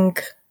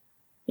think,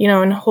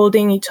 in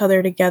holding each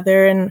other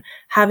together and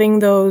having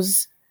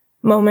those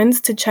moments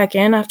to check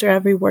in after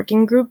every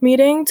working group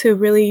meeting to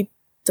really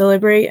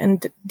deliberate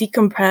and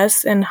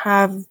decompress and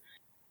have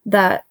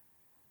that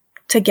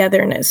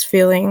togetherness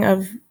feeling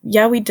of,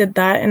 we did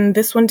that and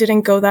this one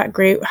didn't go that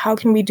great. How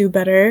can we do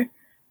better?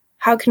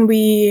 How can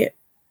we,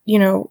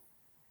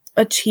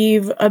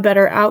 achieve a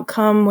better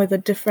outcome with a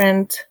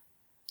different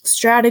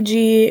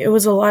strategy? It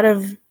was a lot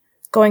of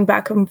going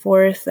back and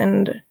forth,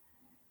 and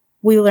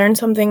we learn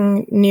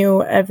something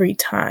new every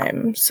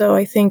time. So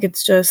I think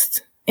it's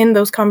just in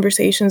those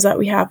conversations that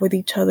we have with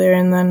each other,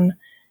 and then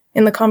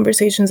in the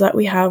conversations that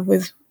we have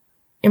with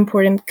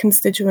important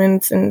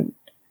constituents, and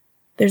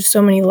there's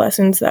so many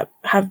lessons that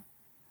have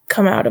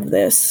come out of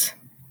this.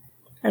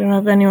 I don't know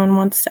if anyone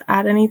wants to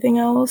add anything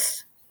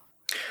else.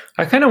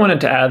 I kind of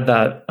wanted to add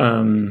that,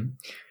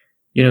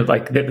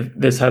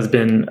 this has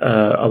been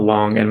a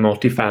long and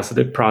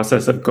multifaceted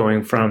process of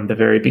going from the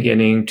very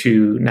beginning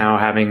to now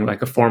having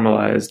like a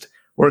formalized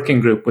working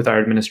group with our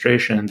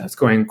administration that's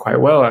going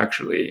quite well,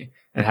 actually,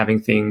 and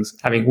having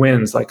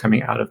wins like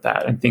coming out of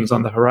that and things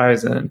on the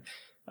horizon,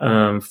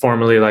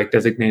 formally like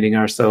designating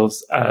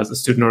ourselves as a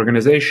student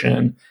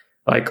organization.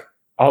 Like,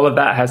 all of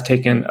that has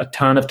taken a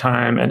ton of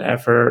time and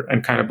effort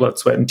and kind of blood,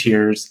 sweat, and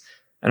tears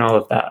and all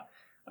of that.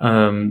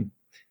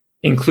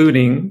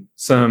 Including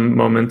some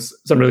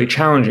really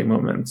challenging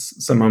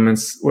moments, some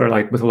moments where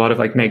like with a lot of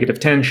like negative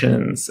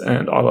tensions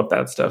and all of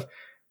that stuff.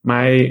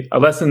 A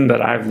lesson that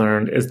I've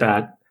learned is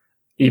that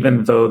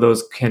even though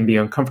those can be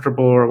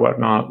uncomfortable or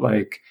whatnot,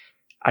 like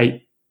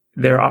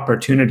they're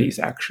opportunities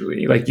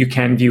actually. Like, you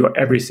can view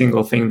every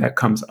single thing that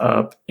comes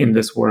up in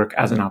this work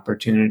as an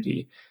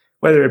opportunity,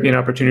 whether it be an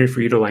opportunity for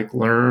you to like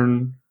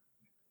learn,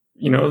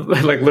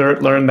 like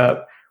learn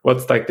that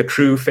what's like the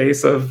true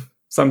face of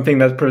something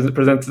that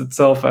presents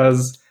itself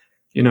as,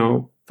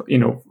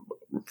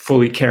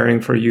 fully caring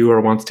for you or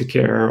wants to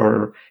care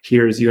or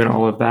hears you and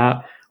all of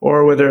that,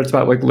 or whether it's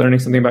about like learning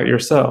something about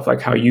yourself,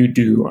 like how you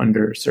do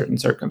under certain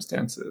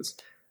circumstances.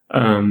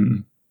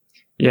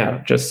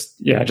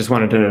 Just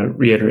wanted to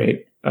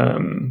reiterate,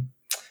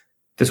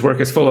 this work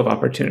is full of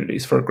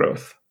opportunities for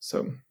growth.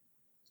 So.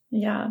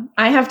 Yeah,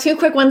 I have two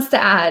quick ones to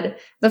add.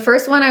 The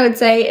first one I would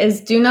say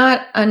is, do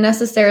not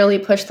unnecessarily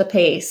push the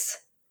pace.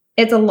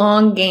 It's a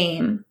long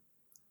game.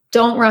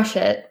 Don't rush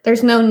it.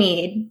 There's no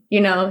need,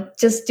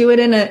 just do it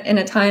in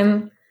a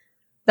time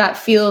that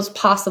feels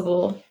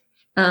possible.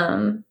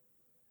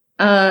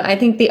 I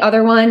think the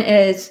other one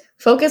is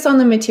focus on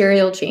the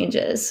material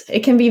changes.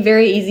 It can be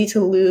very easy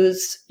to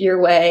lose your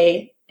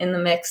way in the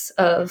mix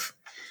of,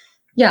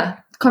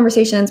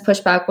 conversations,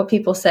 pushback, what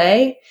people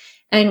say.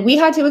 And we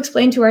had to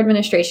explain to our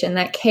administration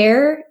that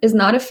care is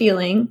not a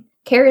feeling,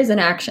 care is an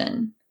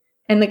action.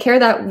 And the care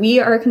that we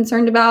are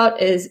concerned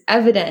about is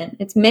evident,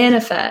 it's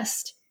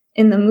manifest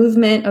in the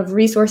movement of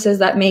resources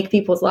that make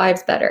people's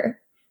lives better.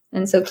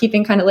 And so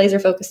keeping kind of laser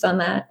focused on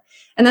that.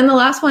 And then the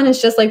last one is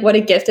just like what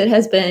a gift it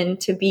has been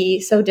to be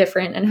so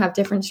different and have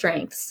different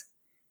strengths.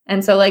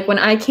 And so like when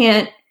I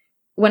can't,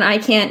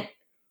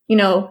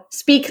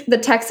 speak the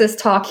Texas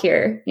talk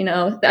here.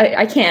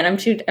 I can't.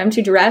 I'm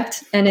too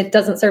direct, and it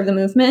doesn't serve the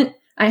movement.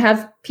 I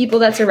have people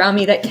that surround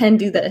me that can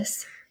do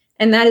this,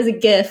 and that is a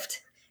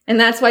gift. And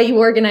that's why you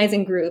organize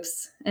in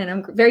groups. And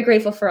I'm very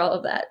grateful for all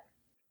of that.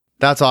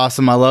 That's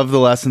awesome. I love the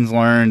lessons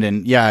learned.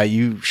 And yeah,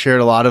 you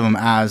shared a lot of them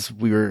as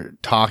we were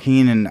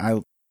talking. And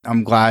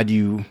I'm glad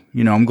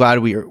I'm glad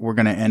we're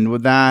going to end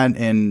with that.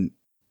 And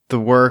the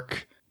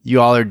work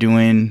you all are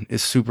doing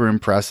is super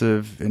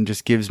impressive and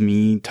just gives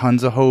me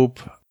tons of hope.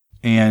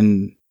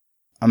 And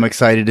I'm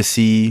excited to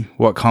see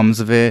what comes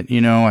of it.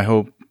 I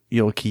hope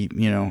you'll keep,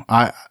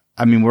 I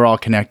mean, we're all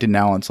connected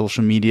now on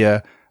social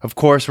media. Of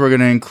course, we're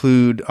going to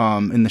include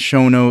in the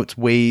show notes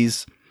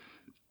ways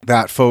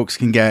that folks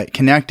can get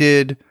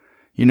connected,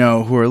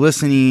 who are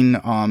listening.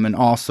 And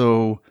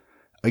also,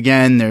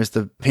 again, there's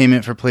the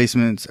payment for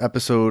placements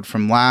episode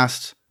from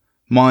last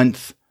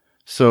month.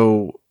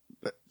 So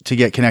to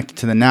get connected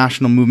to the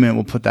national movement,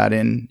 we'll put that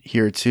in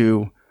here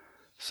too.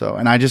 So,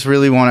 and I just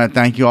really want to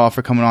thank you all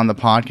for coming on the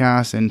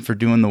podcast and for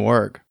doing the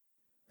work.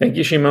 Thank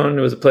you, Shimon.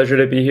 It was a pleasure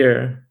to be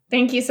here.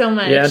 Thank you so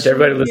much. Yeah, to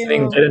everybody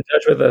listening, get in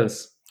touch with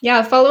us.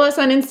 Yeah, follow us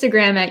on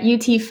Instagram at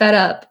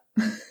UTFedUp.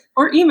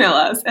 Or email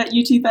us at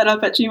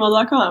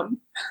utfedup@gmail.com.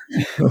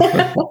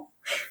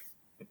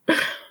 Thank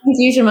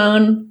you,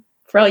 Shimon,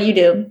 for all you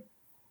do.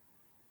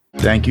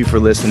 Thank you for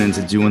listening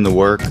to Doing the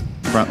Work,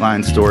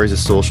 Frontline Stories of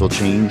Social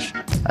Change.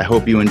 I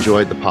hope you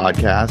enjoyed the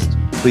podcast.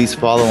 Please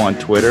follow on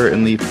Twitter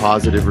and leave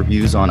positive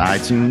reviews on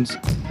iTunes.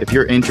 If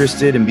you're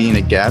interested in being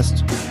a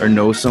guest or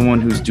know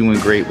someone who's doing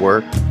great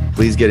work,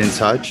 please get in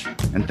touch.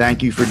 And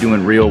thank you for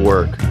doing real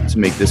work to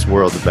make this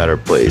world a better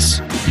place.